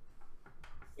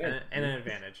and an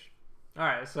advantage. All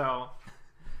right, so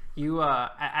you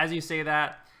as you say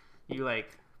that, you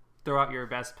like throw out your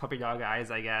best puppy dog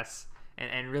eyes, I guess,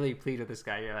 and really plead with this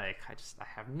guy. You're like, I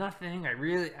have nothing. I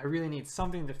really need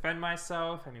something to defend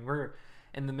myself. I mean, we're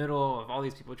in the middle of all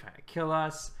these people trying to kill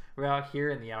us. We're out here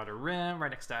in the Outer Rim,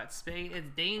 right next to that space. It's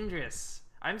dangerous.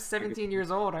 I'm 17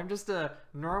 years old. I'm just a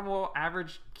normal,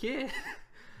 average kid.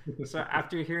 So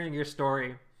after hearing your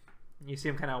story, you see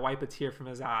him kind of wipe a tear from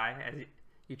his eye as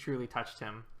you truly touched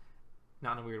him.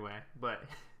 Not in a weird way, but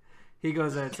he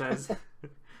goes and says,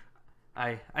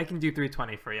 I can do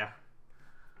 320 for you.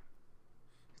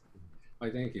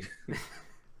 Why, thank you.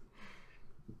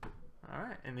 All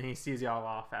right, and then he sees y'all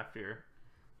off after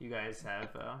you guys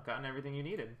have gotten everything you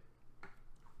needed.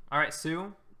 All right,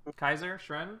 Sue, Kaiser,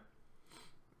 Shren,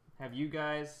 have you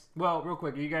guys? Well, real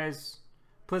quick, are you guys,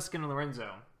 Pliskin and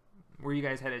Lorenzo, where are you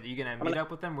guys headed? Are you gonna meet up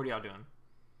with them? What are y'all doing?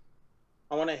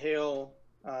 I want to hail.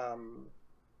 I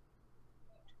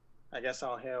guess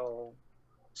I'll hail.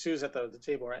 Sue's at the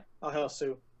table, right? I'll hail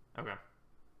Sue. Okay.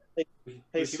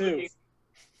 Hey, Sue.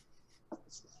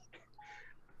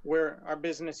 Our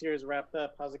business here is wrapped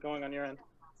up. How's it going on your end?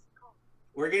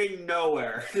 We're getting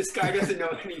nowhere. This guy doesn't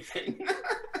know anything.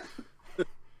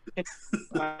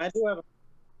 I do have.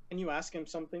 Can you ask him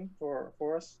something for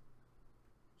us?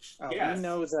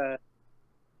 Yes.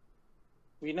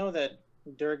 We know that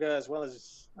Durga, as well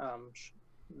as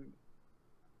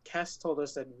Cass, told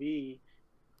us that V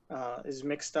is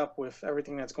mixed up with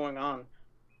everything that's going on.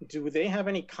 Do they have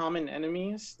any common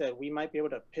enemies that we might be able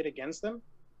to pit against them?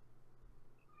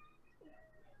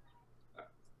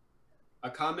 A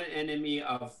common enemy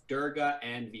of Durga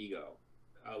and Vigo,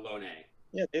 Lone.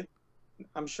 Yeah,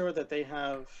 I'm sure that they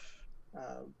have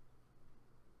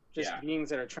just Yeah.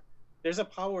 beings that are trying there's a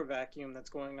power vacuum that's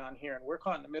going on here, and we're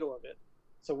caught in the middle of it.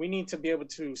 So we need to be able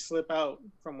to slip out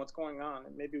from what's going on,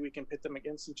 and maybe we can pit them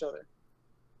against each other.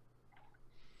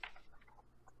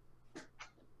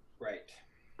 Right.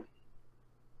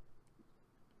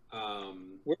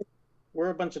 We're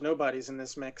a bunch of nobodies in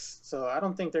this mix, so I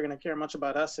don't think they're going to care much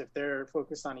about us if they're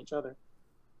focused on each other.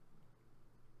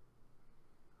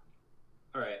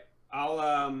 All right.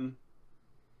 I'll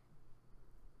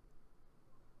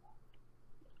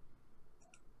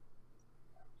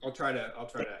try to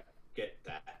get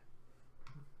that.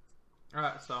 All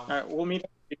right, so All right, we'll meet.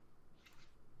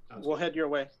 We'll head your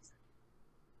way.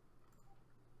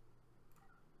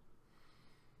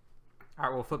 all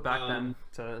right, we'll flip back then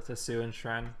to Sue and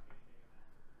Shren.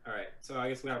 All right. So I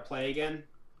guess we gotta play again.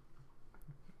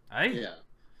 Hey, Yeah.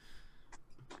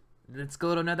 let's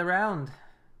go to another round.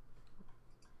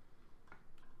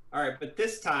 All right, but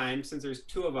this time, since there's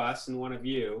 2 of us and 1 of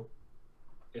you,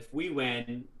 if we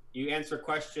win, you answer a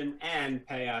question and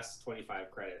pay us 25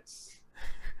 credits.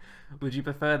 Would you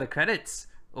prefer the credits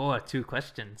or 2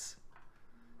 questions?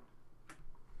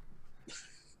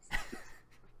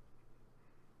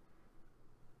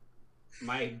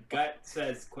 My gut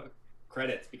says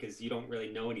credits because you don't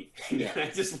really know anything. Yeah. I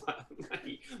just want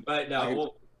money. But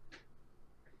no,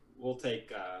 we'll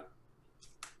take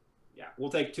we'll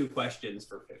take 2 questions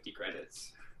for 50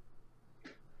 credits.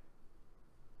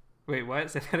 Wait,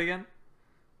 what? Say that again?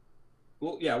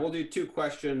 We'll do 2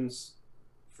 questions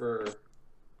for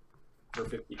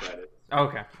 50 credits.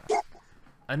 Okay.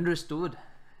 Understood.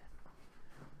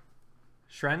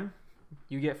 Shren,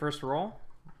 you get first roll.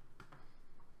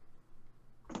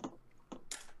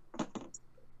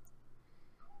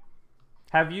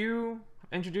 Have you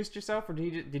introduced yourself, or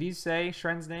did he say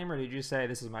Shren's name, or did you say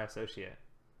this is my associate?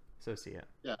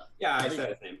 Yeah. Yeah, I said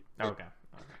his name. Okay.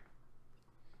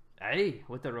 Hey,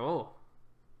 with the roll.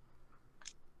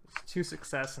 It's 2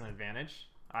 success and advantage.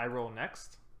 I roll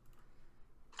next.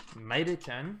 Made it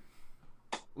 10.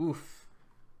 Oof.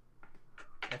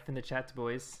 F in the chat,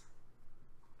 boys.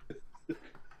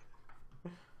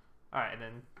 Alright, and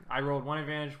then I rolled 1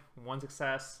 advantage, 1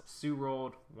 success. Sue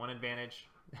rolled 1 advantage.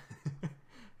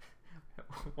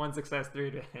 1 success, 3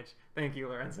 advantage. Thank you,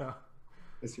 Lorenzo.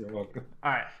 Yes, you're welcome.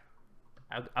 Alright.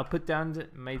 I'll put down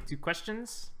my 2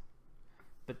 questions.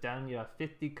 Put down your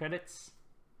 50 credits.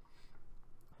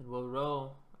 And we'll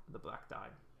roll the black die.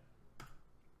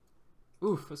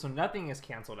 Oof, so nothing is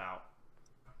canceled out.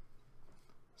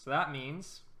 So that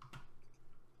means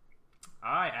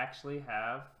I actually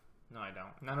have... No, I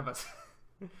don't. None of us...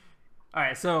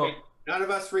 Alright, so... Wait, none of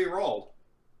us re-rolled.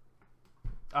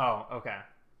 Oh, okay.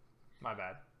 My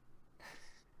bad.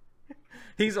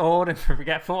 He's old and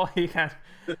forgetful. He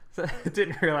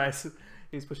didn't realize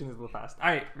he was pushing this a little fast.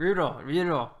 Alright, reroll.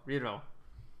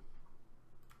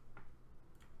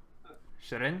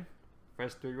 Shren,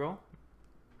 first reroll.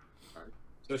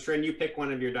 So Shren, you pick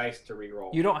one of your dice to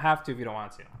re-roll. You don't have to if you don't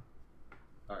want to.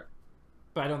 Alright.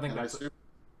 But I don't think And that's...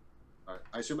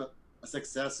 I assume a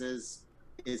success is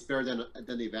better than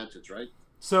the advantage, right?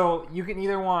 So you can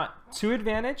either want 2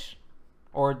 advantage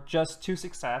or just 2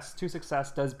 success. 2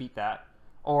 success does beat that.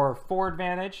 Or 4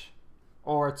 advantage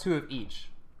or 2 of each.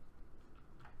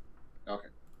 Okay.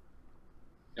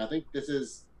 Yeah, I think this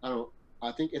is, I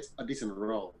think it's a decent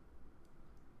roll.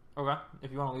 Okay,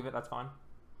 if you want to leave it, that's fine.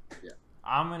 Yeah.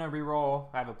 I'm going to reroll.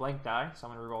 I have a blank die, so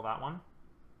I'm going to reroll that one.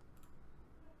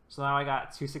 So now I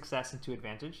got 2 success and 2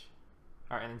 advantage.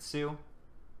 Alright, and then Sue,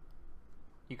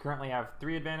 you currently have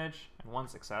 3 advantage and 1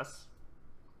 success.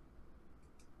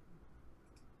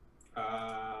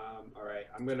 All right,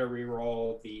 I'm gonna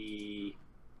re-roll the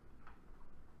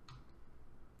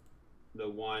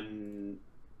one.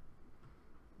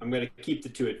 I'm gonna keep the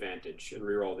 2 advantage and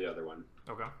re-roll the other one.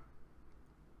 Okay.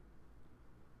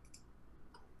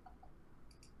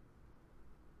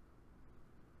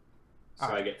 So All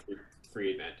right. I get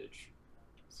 3 advantage.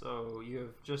 So you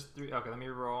have just 3. Okay, let me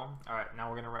roll. Alright, now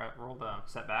we're going to roll the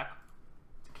setback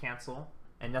to cancel.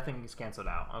 And nothing is canceled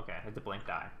out. Okay, hit the blank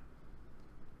die.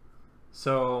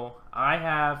 So I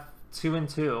have 2 and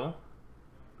 2.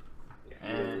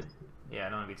 And yeah,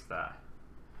 no one beats that.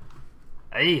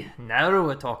 Hey, now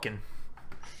we're talking.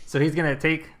 So he's going to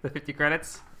take the 50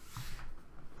 credits,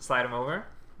 slide him over.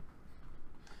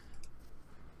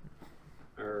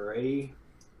 Alrighty.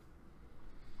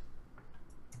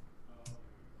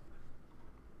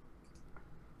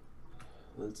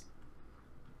 Let's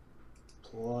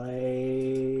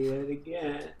play it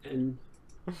again. And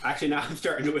actually, now I'm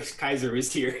starting to wish Kaiser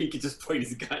was here. He could just point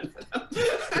his gun.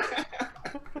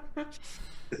 I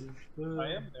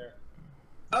am there.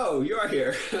 Oh, you are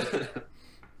here.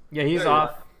 Yeah, he's There you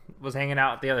off. was hanging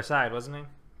out at the other side, wasn't he?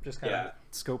 Just kind Yeah. of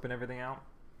scoping everything out.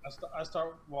 I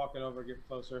start walking over, get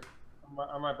closer.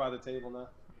 I'm right by the table now.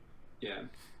 Yeah.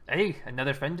 Hey,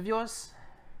 another friend of yours?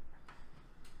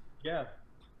 Yeah.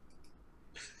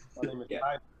 My name is Yeah.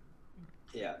 Ty.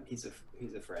 Yeah, he's a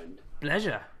friend.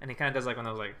 Pleasure. And he kind of does like one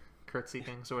of those like curtsy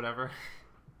things or whatever.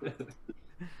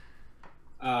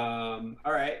 All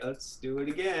right, let's do it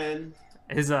again.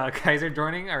 Is Kaiser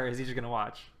joining, or is he just gonna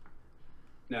watch?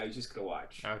 No, you just go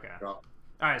watch. Okay. Yeah. All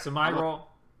right. So my I'm a- roll.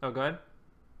 Oh, good.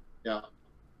 Yeah,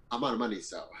 I'm out of money,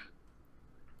 so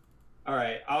All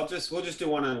right, we'll just do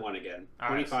one-on-one again. All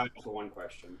right. 25 for one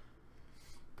question.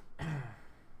 All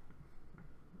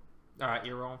right,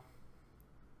 you roll.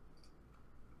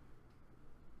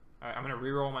 All right, I'm gonna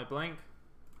re-roll my blank.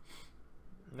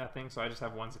 Nothing, so I just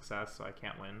have one success, so I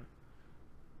can't win.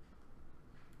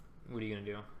 What are you gonna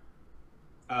do?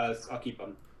 I'll keep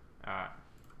them.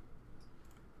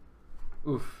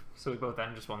 Oof. So we both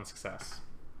end just one success.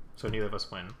 So neither of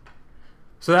us win.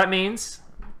 So that means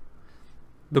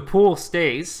the pool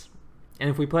stays, and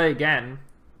if we play again,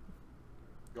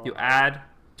 you add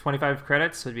 25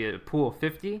 credits, so it'd be a pool of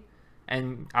 50,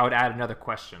 and I would add another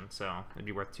question, so it'd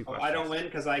be worth 2 Oh, questions. I don't win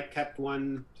because I kept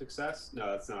one success?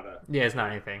 No, that's not a... Yeah, it's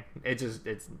not anything.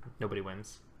 It's nobody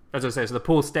wins. That's what I say. So the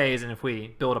pool stays, and if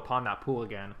we build upon that pool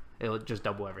again, it'll just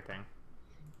double everything.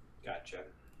 Gotcha.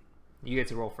 You get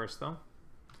to roll first, though.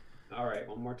 All right,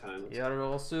 one more time. You gotta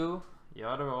roll, Sue. You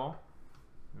gotta roll.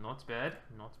 Not bad.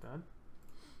 Not bad.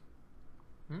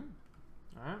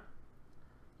 All right.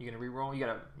 You gonna re-roll? You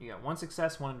got one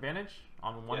success, one advantage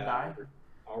on one die.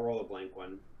 I'll roll a blank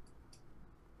one.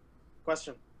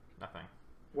 Question: Nothing.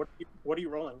 What are you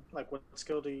rolling? Like, what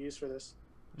skill do you use for this?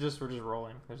 We're just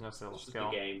rolling. There's no It's just skill.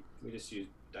 a game. We just use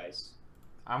dice.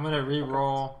 I'm gonna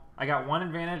re-roll. I got one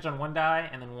advantage on one die,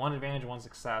 and then one advantage, one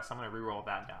success. I'm gonna re-roll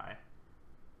that die.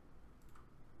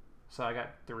 So I got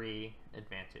 3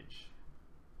 advantage.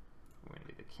 We're gonna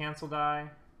do the cancel die.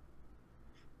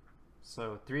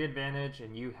 So 3 advantage,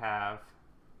 and you have.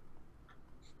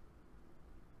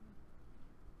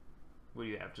 What do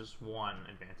you have? Just 1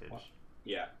 advantage.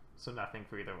 Yeah. So nothing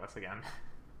for either of us again.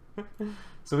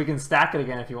 So we can stack it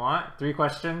again if you want. 3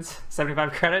 questions,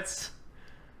 75 credits.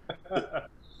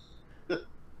 Okay,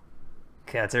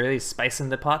 that's really spicing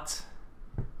the pot.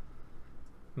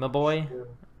 My boy.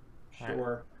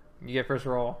 Sure. You get first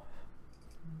roll.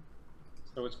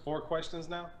 So it's 4 questions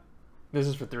now? This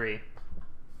is for 3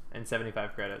 and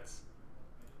 75 credits.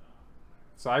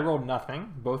 So I rolled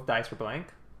nothing. Both dice were blank.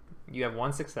 You have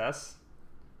 1 success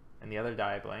and the other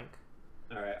die blank.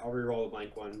 All right, I'll re-roll a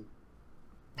blank one.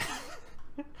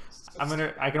 I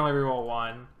can only reroll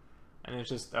 1, and it's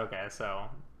just okay. So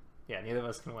yeah, neither of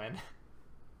us can win.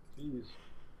 Jeez.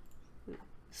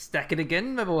 Stack it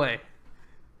again, my boy.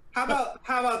 How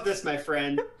about this, my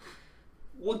friend?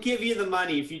 We'll give you the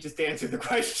money if you just answer the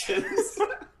questions.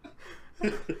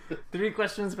 3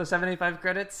 questions for 75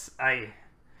 credits.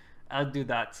 I'll do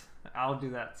that. I'll do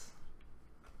that.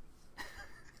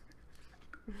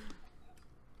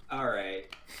 All right.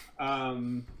 Let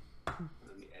me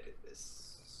edit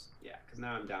this. Yeah, because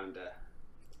now I'm down to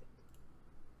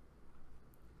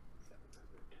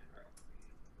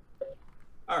 700.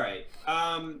 All right.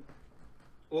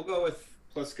 We'll go with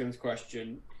Pliskin's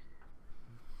question.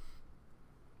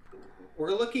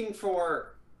 We're looking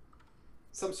for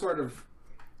some sort of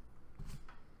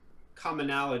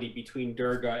commonality between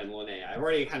Durga and Lene. I've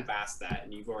already kind of asked that,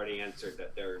 and you've already answered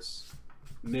that there's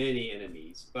many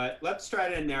enemies, but let's try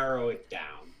to narrow it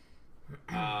down.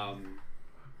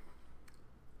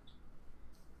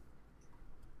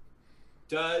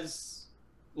 Does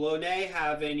Lone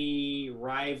have any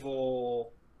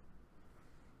rival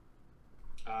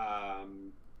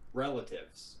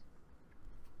relatives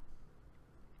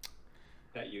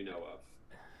that you know of?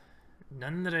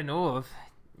 None that I know of.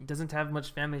 He doesn't have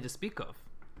much family to speak of.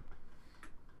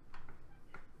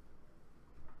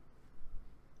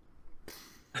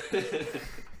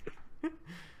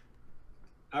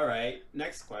 All right,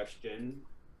 next question.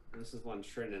 This is one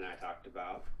Shrin and I talked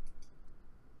about.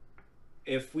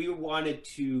 If we wanted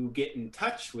to get in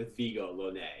touch with Vigo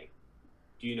Lone,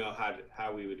 do you know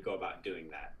how we would go about doing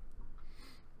that?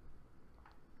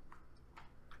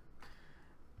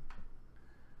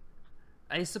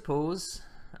 I suppose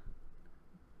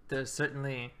there's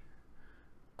certainly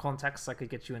contacts I could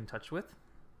get you in touch with.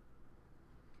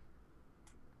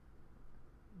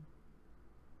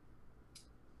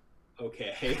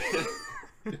 Okay.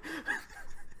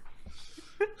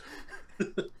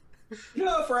 You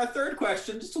know, for our third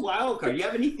question, just a wild card. You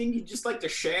have anything you'd just like to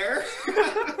share?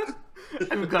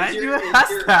 I'm glad you You're-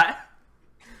 asked you're- that.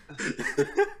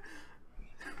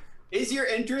 Is your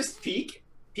interest piqued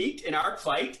in our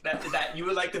plight that you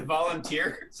would like to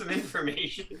volunteer some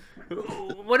information?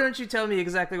 Why don't you tell me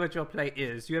exactly what your plight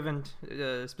is? You haven't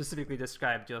specifically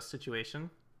described your situation.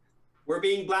 We're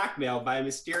being blackmailed by a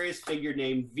mysterious figure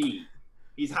named V.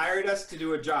 He's hired us to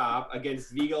do a job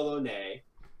against Vigo Lone,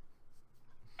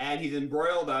 and he's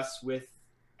embroiled us with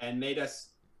and made us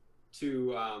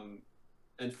to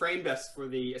and framed us for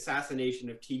the assassination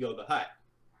of Tigo the Hutt.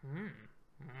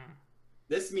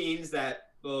 This means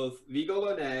that both Vigo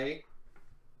Lone,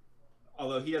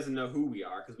 although he doesn't know who we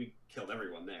are because we killed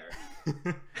everyone there,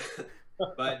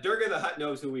 but Durga the Hutt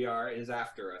knows who we are and is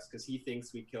after us because he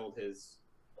thinks we killed his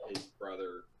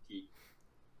brother. I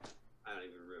don't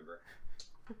even remember,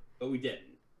 but we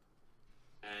didn't.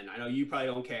 And I know you probably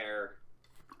don't care.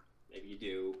 Maybe you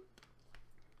do,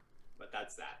 but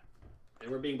that's that. And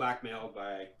we're being blackmailed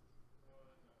by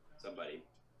somebody.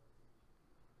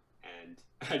 And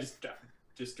I just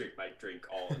drink my drink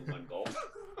all in one gulp.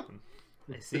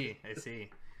 I see.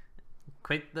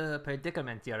 Quite the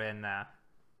predicament you're in now.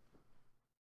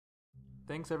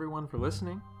 Thanks everyone for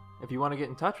listening. If you want to get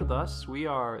in touch with us, we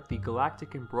are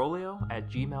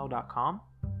thegalacticembroglio@gmail.com.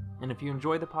 And if you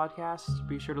enjoy the podcast,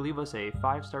 be sure to leave us a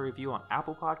 5-star review on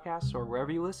Apple Podcasts or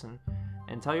wherever you listen,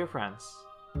 and tell your friends.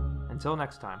 Until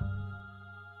next time.